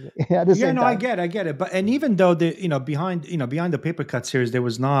everything at the Yeah, same no, I time. get, I get it. But and even though the behind the paper cut series, there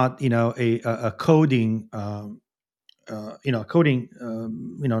was not a coding coding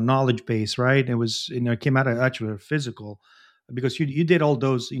knowledge base, right? It was it came out of actually physical, because you did all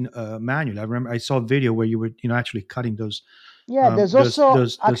those in manual. I remember I saw a video where you were actually cutting those Yeah, there's also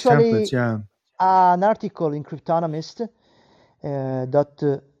those templates. actually Yeah, an article in Cryptonomist dot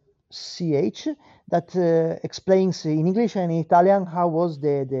ch that explains in English and in Italian how was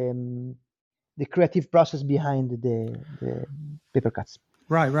the creative process behind the paper cuts.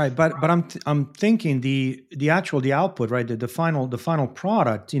 right, right. But I'm thinking the output, right? The final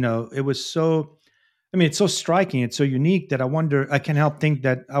product. It was so. I mean, it's so striking, it's so unique that I wonder. I can help think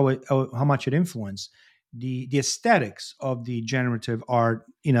that how much it influenced the aesthetics of the generative art,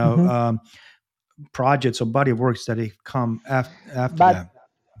 Mhm. projects or body of works that have come after But that.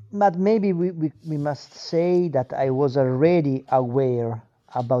 but maybe we must say that I was already aware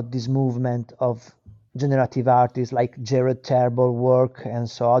about this movement of generative artists like Jared Tarbell work and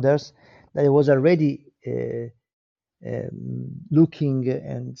so others, that I was already looking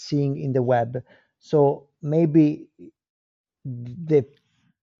and seeing in the web. So maybe the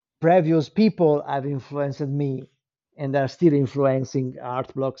previous people have influenced me and are still influencing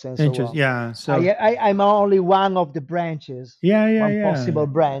art blocks and so Interest, on. yeah. So I'm only one of the branches, yeah, yeah, one yeah. possible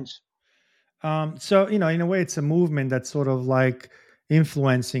branch. So in a way, it's a movement that's sort of like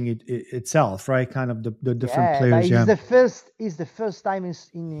influencing itself, right? Kind of the different Yeah, but players. Yeah, it's the first time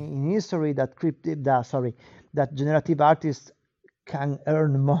in history that that generative artists can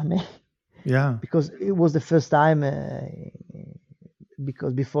earn money yeah, because it was the first time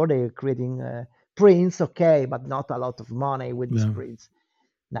because before they were creating prints, okay, but not a lot of money with these yeah, prints.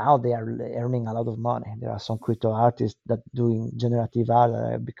 Now they are earning a lot of money. There are some crypto artists that doing generative art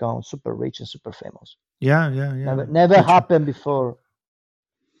that have become super rich and super famous. yeah, yeah, yeah. Never That's true. happened before.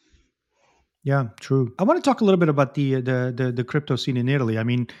 Yeah, true. I want to talk a little bit about the crypto scene in Italy. I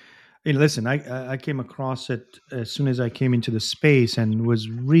mean, listen, I came across it as soon as I came into the space and was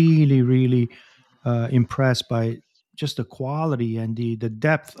really, really impressed by just the quality and the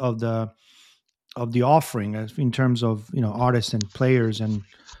depth of the offering in terms of artists and players and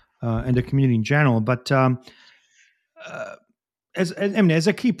the community in general. But uh, I mean, as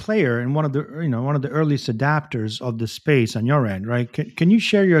a key player and one of the earliest adapters of the space on your end, right? Can you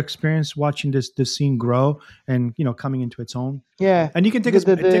share your experience watching this scene grow and coming into its own? Yeah, And you can take the us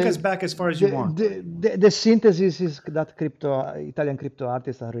the take us the back as far as you the want. the synthesis is that Italian crypto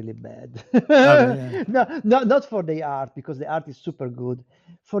artists are really bad. Okay, yeah, No, not for the art, because the art is super good,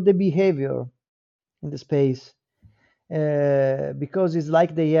 for the behavior in the space, because it's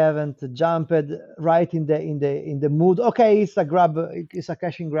like they haven't jumped right in the mood. Okay, it's a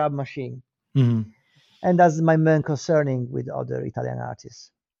cash and grab machine, hmm, and that's my main concerning with other Italian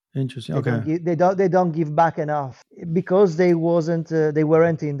artists. interesting. They don't Okay, give they don't give back enough, because they weren't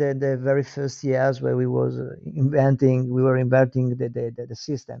in the very first years where we were inventing the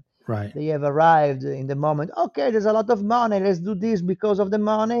system. right. They have arrived in the moment, okay, there's a lot of money, let's do this because of the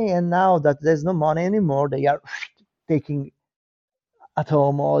money, and now that there's no money anymore, they are taking at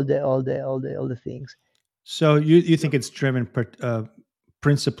home all the things. So you think it's driven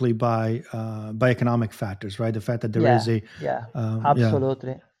principally by economic factors, right? The fact that there is Yeah, a yeah, yeah,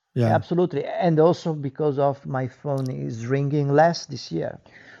 absolutely. yeah, Absolutely. And also because of my phone is ringing less this year.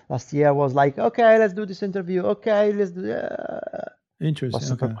 Last year was like, okay, let's do this interview. Okay, let's do was interesting.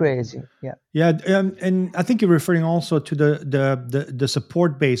 super Okay. crazy. Yeah. Yeah, and I think you're referring also to the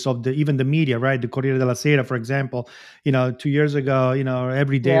support base of the even the media, right? The Corriere della Sera, for example. 2 years ago,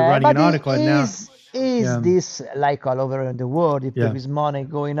 every day Yeah, writing an but article, and now, is yeah, this like all over in the world? If there yeah, is money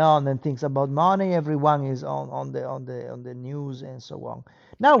going on and things about money, everyone is on the news and so on.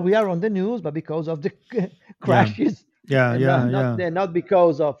 Now we are on the news, but because of the yeah. crashes. Yeah, and yeah, not yeah, not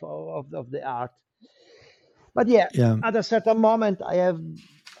because of the art. But yeah, yeah. at a certain moment, I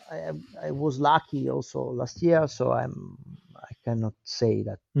was lucky also last year, so I cannot say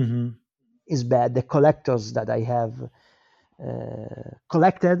that Hmm. is bad. The collectors that I have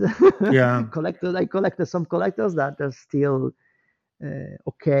collected, Yeah. I collected some collectors that are still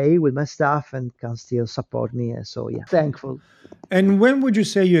okay with my stuff and can still support me. So yeah, thankful. And when would you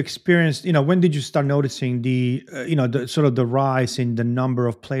say you experienced, when did you start noticing the, the sort of the rise in the number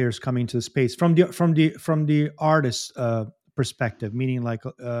of players coming to the space from the artist perspective, meaning like,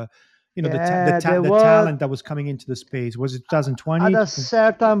 Yeah, there the was talent that was coming into the space? Was it at 2020? a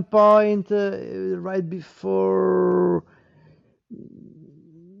certain point, right before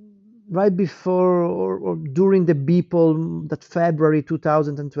or during the Beeple, that February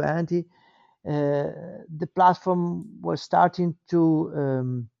 2020, the platform was starting uh,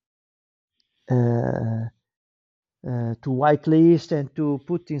 to whitelist and to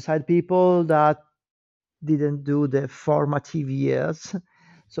put inside people that didn't do the formative years.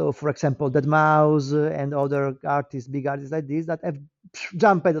 So, for example, that Mouse and other artists, big artists like this, that have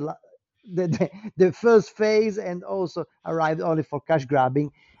jumped the first phase and also arrived only for cash grabbing.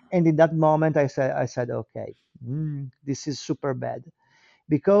 And in that moment, I said, okay, this is super bad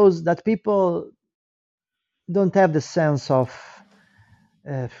because that people don't have the sense uh,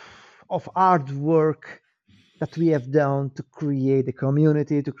 of hard work that we have done to create the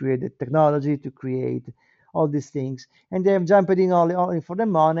community, to create the technology, to create all these things. And they have jumped in only for the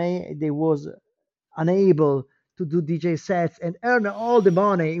money. They was unable to do DJ sets and earn all the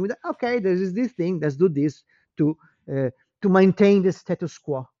money. Okay, there is this thing. Let's do this to uh, to maintain the status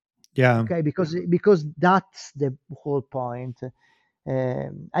quo. Yeah. Okay, because that's the whole point.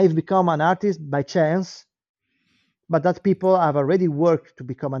 I've become an artist by chance, but that people have already worked to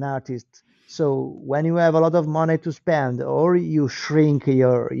become an artist. So when you have a lot of money to spend, or you shrink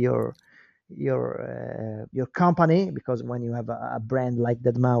your company, because when you have a brand like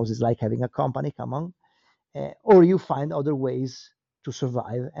that Mouse is like having a company. Come on, or you find other ways to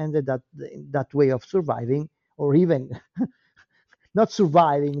survive, and that way of surviving, or even not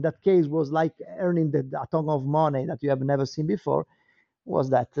surviving, in that case was like earning a ton of money that you have never seen before, was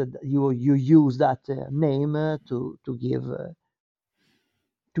that you use that name to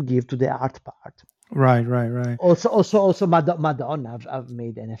give to the art part. Right, right, right. Also, Madonna. I've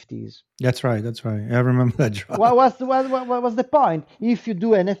made NFTs. That's right. That's right. I remember that What drop. was what was the point? If you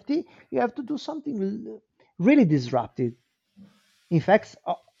do NFT, you have to do something really disruptive. In fact,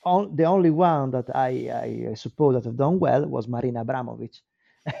 the only one that I suppose that have done well was Marina Abramovic.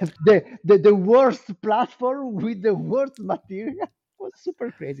 The worst platform with the worst material was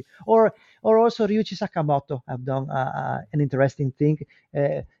super crazy. Or also Ryuichi Sakamoto have done an interesting thing,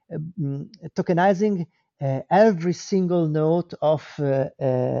 uh, tokenizing every single note of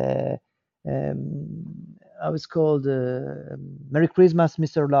how it's called, Merry Christmas,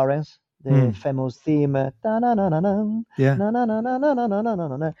 Mr. Lawrence, the Hmm. famous theme, ta-na-na-na-na, Yeah.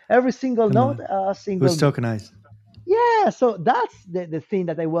 na-na-na-na-na-na-na-na-na. Every single Come note, on. a It was single. tokenized. Yeah, so that's the thing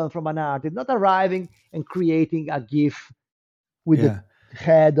that I want from an artist, not arriving and creating a GIF with the Yeah.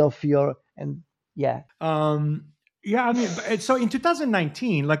 head of your, and yeah. Um, yeah, I mean, so in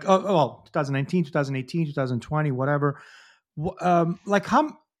 2019, like, well, 2019, 2018, 2020, whatever, like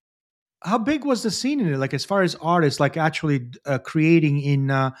how big was the scene in it? Like, as far as artists, like actually creating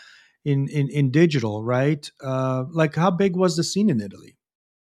in digital, right? Like, how big was the scene in Italy?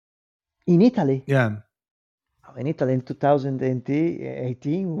 In Italy, Yeah, in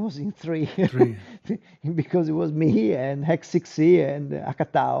 2018 was in three, three. because it was me and Hex 6C and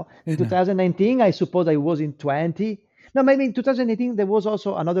Akatao. In No. 2019, I suppose I was in 20. No, maybe in 2018 there was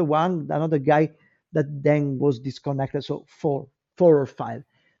also another guy that then was disconnected. So four or five.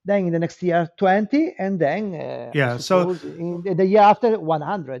 Then in the next year 20, and then I Yeah. So suppose in the year after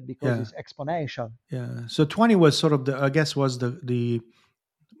 100, because yeah, it's exponential. yeah. So 20 was sort of I guess was the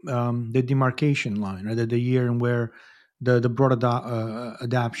demarcation line, right? The year in where the broad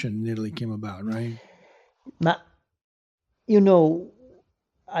adoption in Italy came about, right? But you know,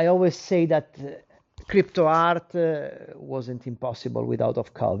 I always say that crypto art wasn't impossible without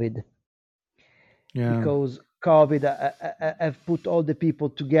of COVID, Yeah. because COVID have put all the people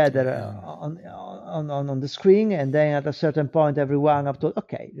together Yeah. on the screen, and then at a certain point, everyone have thought,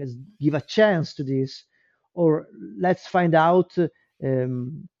 okay, let's give a chance to this, or let's find out.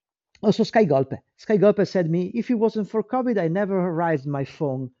 Um, Also, Sky Golpe. Sky Golpe said me, if it wasn't for COVID, I never raised my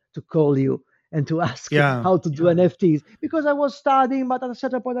phone to call you and to ask Yeah. how to do NFTs, because I was studying. But at a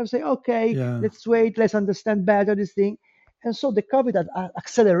certain point, I say, okay, Yeah. let's wait, let's understand better this thing. And so the COVID had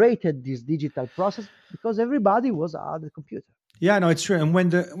accelerated this digital process because everybody was at the computer. Yeah, no, it's true. And when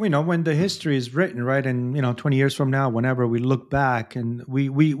the when the history is written, right, and 20 years from now, whenever we look back, and we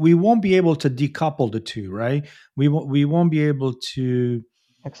won't be able to decouple the two, right? We won't be able to,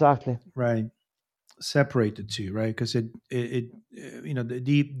 Exactly. right, separate the two, right? Because the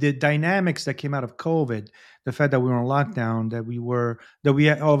dynamics that came out of COVID, the fact that we were on lockdown, that we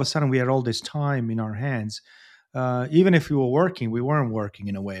had, all of a sudden we had all this time in our hands. Even if we were working, we weren't working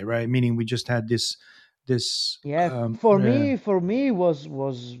in a way, right? Meaning we just had this. Yeah, Yeah, for me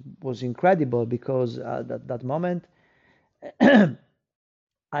was incredible because at that moment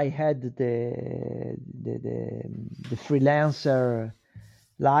I had the freelancer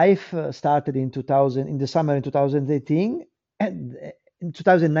life started in 2000 in the summer in 2018 and in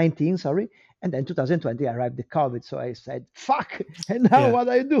 2019, sorry, and then 2020 arrived the COVID. So I said, "Fuck!" And now yeah, what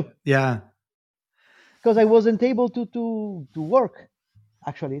I do? yeah. Because I wasn't able to work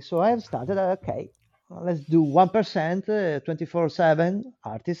actually. So I have started. Okay, well, let's do 1%, 24/7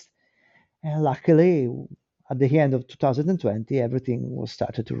 artist. And luckily, at the end of 2020, everything was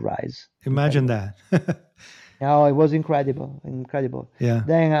started to rise. Imagine Incredible. that. Oh, it was incredible, incredible. Yeah.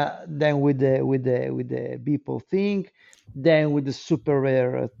 Then with the people think, then with the super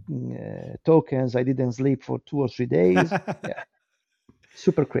rare tokens, I didn't sleep for 2 or 3 days. Yeah,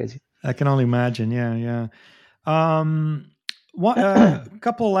 super crazy. I can only imagine. Yeah, yeah. Um, what? A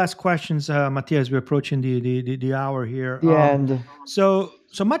couple of last questions, Matthias. We're approaching the hour here. The end. So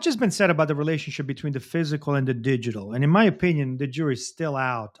much has been said about the relationship between the physical and the digital, and in my opinion, the jury's still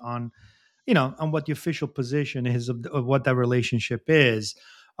out on on what the official position is of what that relationship is.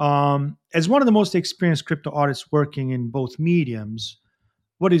 As one of the most experienced crypto artists working in both mediums,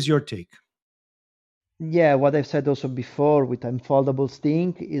 what is your take? Yeah, what I've said also before with unfoldable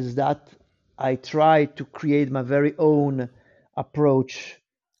thing is that I try to create my very own approach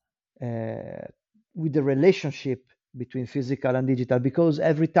uh, with the relationship between physical and digital because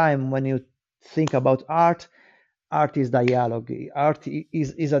every time when you think about art, art is dialogue. Art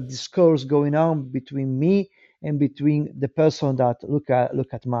is a discourse going on between me and between the person that look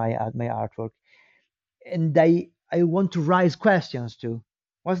at my artwork. And I want to raise questions too.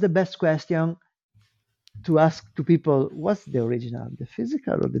 What's the best question to ask to people? What's the original, the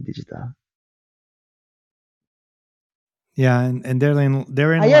physical or the digital? Yeah, and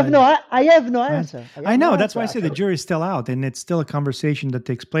therein I have no lies. I have no Right. answer. I I have no know. That's answer why I say the actually. jury's still out, and it's still a conversation that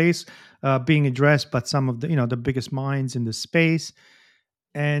takes place, being addressed by some of the the biggest minds in the space.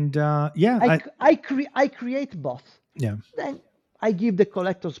 And yeah, I create both. yeah, Then I give the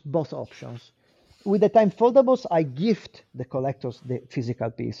collectors both options. With the time foldables, I gift the collectors the physical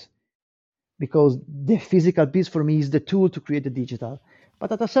piece because the physical piece for me is the tool to create the digital.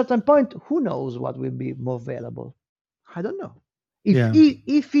 But at a certain point, who knows what will be more valuable? I don't know. yeah,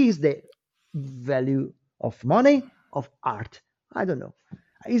 If is the value of money of art, I don't know.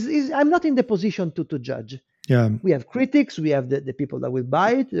 I'm not in the position to judge. yeah, We have critics, we have the people that will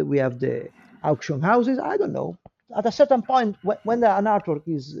buy it, we have the auction houses. I don't know. At a certain point, when an artwork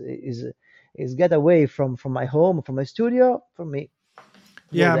is get away from my home, from my studio, for me,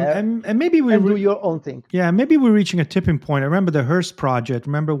 go yeah, there and maybe and do your own thing. yeah, maybe we're reaching a tipping point. I remember the Hearst project.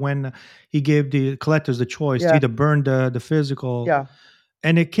 Remember when he gave the collectors the choice to Yeah, either burn the physical, yeah,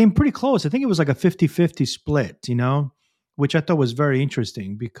 and it came pretty close. I think it was like a 50-50 split, which I thought was very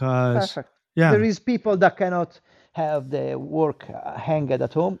interesting because, perfect. There yeah, is people that cannot have the work hanged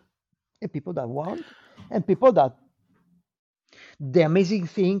at home, and people that want, and people that the amazing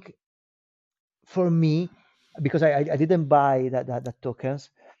thing for me, because I didn't buy that tokens,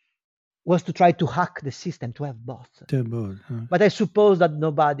 was to try to hack the system to have both. they're both, huh? But I suppose that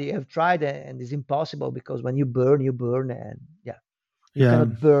nobody have tried and it's impossible because when you burn, and yeah, you Yeah,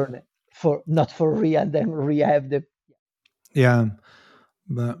 cannot burn for not for real and then re-have the yeah,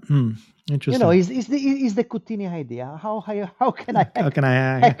 but interesting. is the Cuttini idea. How can I How can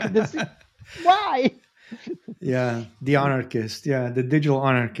hack the I? system? Why? Yeah, the anarchist. Yeah, the digital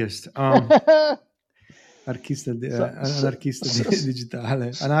anarchist. so, so, Anarchista so, so, digitale,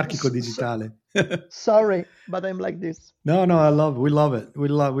 anarchico so digitale. sorry, but I'm like this. No, no, I love. We love it. We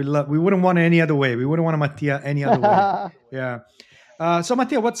wouldn't want it any other way. We wouldn't want a Mattia any other way. Yeah. So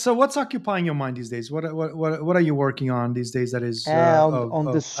Mattia, what's occupying your mind these days? What are you working on these days? That is On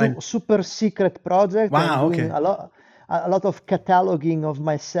the super secret project, I'm wow. doing Okay. a lot of cataloging of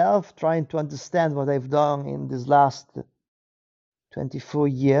myself, trying to understand what I've done in these last 24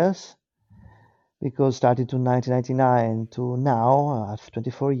 years, because starting to 1999 to now,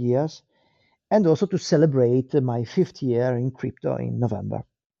 24 years, and also to celebrate my fifth year in crypto in November.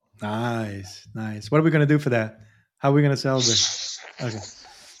 Nice, nice. What are we gonna do for that? How are we gonna celebrate? Okay.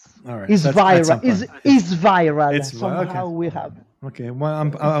 All right. Is So that's viral. some fun. Is viral. Okay. Somehow we have. Okay.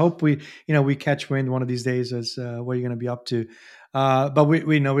 Well, I hope we catch wind one of these days as what you're going to be up to. But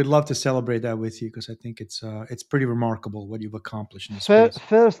we know we'd love to celebrate that with you because I think it's pretty remarkable what you've accomplished in the space.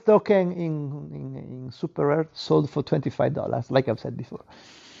 First token in Super Rare sold for $25, like I've said before.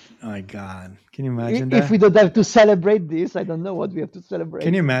 Oh my God, can you imagine If we that? don't have to celebrate this, I don't know what we have to Can celebrate.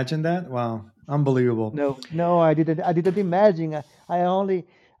 you imagine that? Wow, unbelievable. No, no, I didn't. I didn't imagine.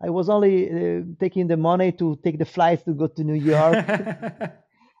 I was only taking the money to take the flights to go to New York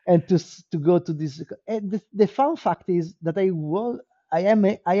and to go to this. And the fun fact is that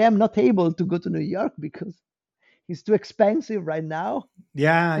I am not able to go to New York because it's too expensive right now,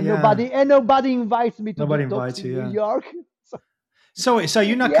 Yeah, and yeah. nobody invites me to do Nobody talks invites in you. New Yeah. York. So So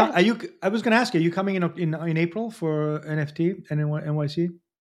you're not. yeah, Are you? I was going to ask you. Are you coming in April for NFT and NYC?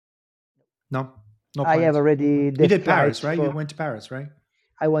 No, no I have plans. already You the did flights Paris, right? You for. went to Paris, right?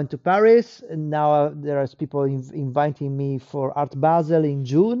 I went to Paris, and now there are people inviting me for Art Basel in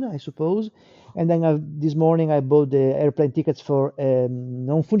June, I suppose. And then this morning I bought the airplane tickets for a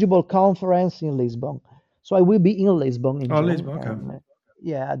non-fungible conference in Lisbon. So I will be in Lisbon in Oh, June. Lisbon. Okay. And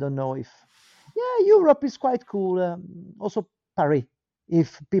yeah, I don't know if. Yeah, Europe is quite cool. Also, Paris.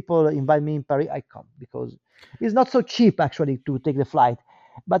 If people invite me in Paris, I come because it's not so cheap actually to take the flight.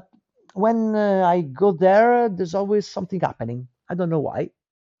 But when I go there, there's always something happening. I don't know why,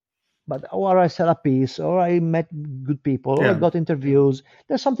 but or I sell a piece, or I met good people, or I Yeah. got interviews.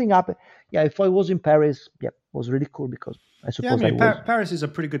 There's something happen. Yeah, if I was in Paris, yeah, it was really cool because I Yeah, I suppose I mean, was Paris is a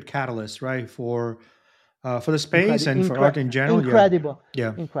pretty good catalyst, right, for the space incredible, and for art in general. Yeah, incredible,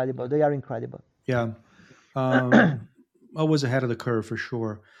 yeah, incredible. They are incredible. yeah. Always ahead of the curve for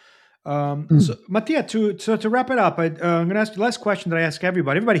sure. So, Mattia, to wrap it up, I'm going to ask you the last question that I ask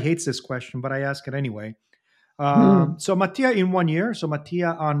everybody. Everybody hates this question, but I ask it anyway. So, Mattia in 1 year. So,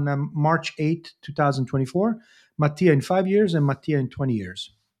 Mattia on March 8th, 2024. Mattia in 5 years, and Mattia in 20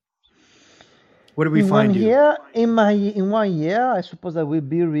 years. Where do we In find one you? year, in 1 year, I suppose I will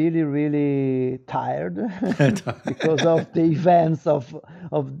be really, really tired because of the events of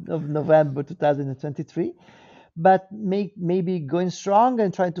November 2023. But maybe going strong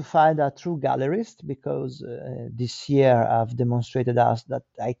and trying to find a true gallerist because this year I've demonstrated us that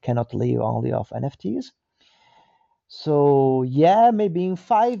I cannot live only off NFTs. So yeah, maybe in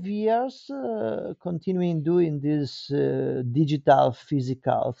 5 years, continuing doing this digital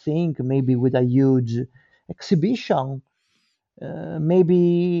physical thing, maybe with a huge exhibition,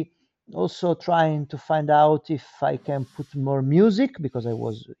 maybe also trying to find out if I can put more music because I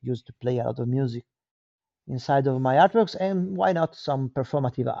was used to play a lot of music inside of my artworks, and why not some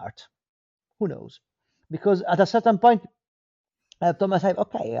performative art? Who knows? Because at a certain point, I told myself,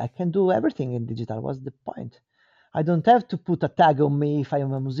 okay, I can do everything in digital. What's the point? I don't have to put a tag on me if I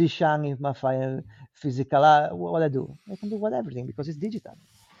am a musician, if I am physical, what I do. I can do what everything because it's digital.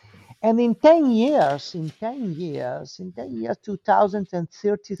 And in 10 years, 10 years, No,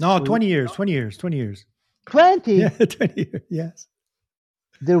 2033, 20 years, 20 years, 20 years. Yeah, 20, 20 years. Yes.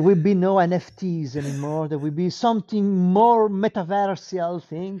 there will be no NFTs anymore. There will be something more metaversial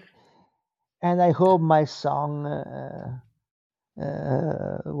thing. And I hope my song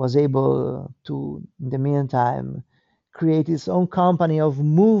was able to, in the meantime, create his own company of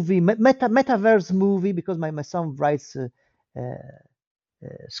metaverse movie because my son writes uh,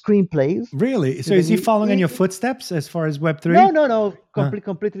 screenplays. Really? So Even is he following in your he footsteps as far as no, Web3? no, no, Uh,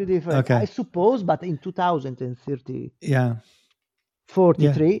 completely different, I okay. suppose. But in 2030, Yeah. Yeah.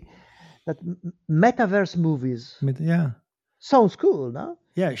 43, that metaverse movies Yeah. sounds cool, no?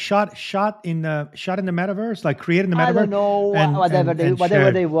 Yeah. Shot in the metaverse, like created in the I don't metaverse know and whatever and they and whatever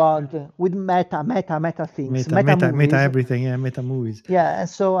shared. they want with meta things, Meta, meta meta, meta movies. everything. Yeah. Meta movies. Yeah, and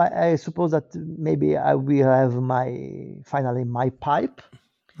so I suppose that maybe I will have finally my pipe,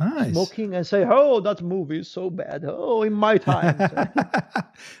 Nice. smoking, and say, "Oh, that movie is so bad. Oh, in my time." So,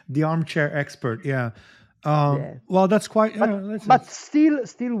 The armchair expert. Yeah. yeah, Well, that's quite. but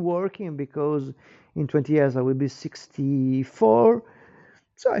still working because in 20 years I will be 64.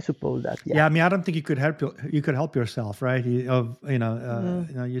 So I suppose that yeah. Yeah. I mean, I don't think you could help yourself, right?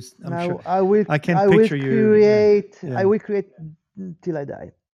 Mm, I'm sure. I can I will picture you. Yeah. create I Yeah. will create till I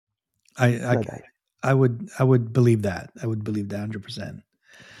die. I, Till I, I die. I would believe that. I would believe that 100%.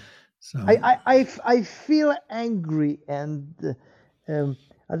 So I feel angry and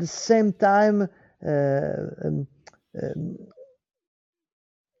at the same time, um, um,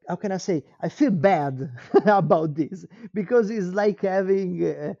 how can I say? I feel bad about this because it's like having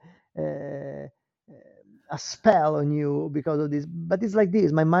uh, a spell on you because of this. But it's like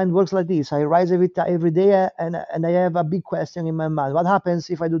this. My mind works like this. I rise every day, and I have a big question in my mind. What happens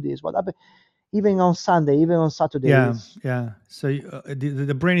if I do this? What happens even on Sunday, even on Yeah, Saturdays? yeah. So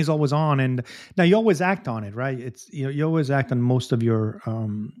the brain is always on, and now you always act on it, right? It's you always act on most of your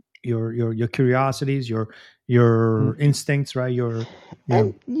curiosities, your Mm. instincts, right? Your yeah,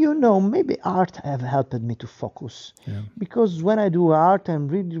 And maybe art have helped me to focus yeah, because when I do art, I'm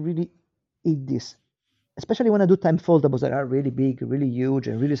really, really eat this. Especially when I do time foldables that are really big, really huge,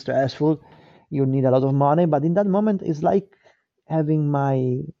 and really stressful. You need a lot of money, but in that moment, it's like having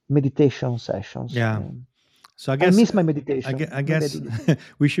my meditation sessions. yeah. So I miss my meditation. I Maybe I guess do this.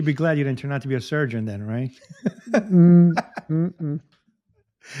 we should be glad you didn't turn out to be a surgeon then, right? Mm, mm, mm.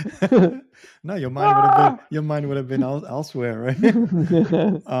 No, Ah! your mind would have been elsewhere,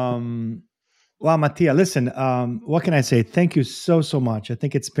 right? um, well, Mattia, listen, what can I say? Thank you so much. I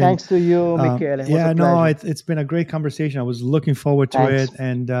think it's been, Thanks to you, Michele. It was a yeah, no, pleasure. it's been a great conversation. I was looking forward to Thanks. it,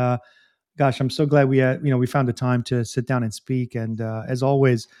 and gosh, I'm so glad we had, we found the time to sit down and speak. And as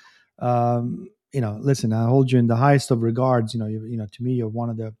always, listen, I hold you in the highest of regards. To me, you're one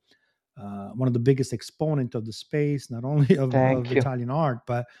of the biggest exponent of the space, not only of Thank you. Italian art,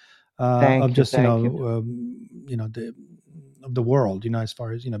 but of Thank you. just Thank you. the of the world. As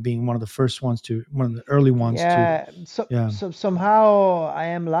far as being one of the first ones to one of the early ones to Yeah, yeah, so somehow I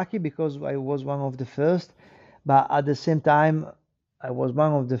am lucky because I was one of the first, but at the same time, I was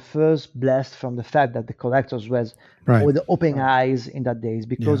one of the first blessed from the fact that the collectors was right, with open eyes in that days. yeah.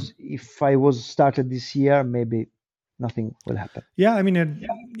 Because if I was started this year, maybe nothing will happen. Yeah, I mean,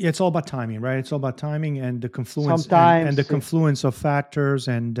 yeah, it's all about timing, right? It's all about timing and the confluence and the Sometimes, confluence of factors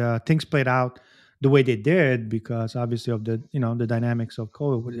and things played out the way they did because obviously of the dynamics of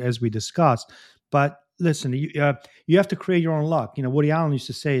COVID as we discussed. But listen, you have to create your own luck. Woody Allen used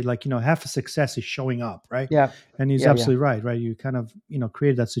to say like half a success is showing up, right? yeah, And he's yeah, yeah. absolutely right, right? You kind of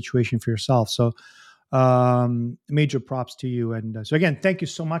created that situation for yourself. So major props to you. And so again, thank you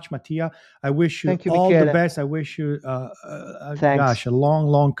so much, Mattia. I wish you Thank you, all the Michele. best. I wish you Thanks. gosh, a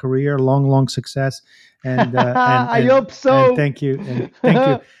long career, long success. And I hope and so. thank you,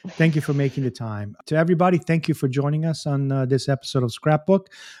 thank you for making the time. To everybody, thank you for joining us on this episode of Scrapbook.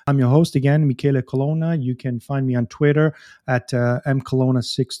 I'm your host again, Michele Colonna. You can find me on Twitter at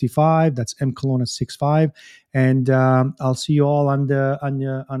mcolonna65. That's mcolonna65. And I'll see you all on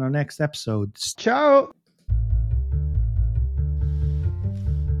our next episode. Ciao.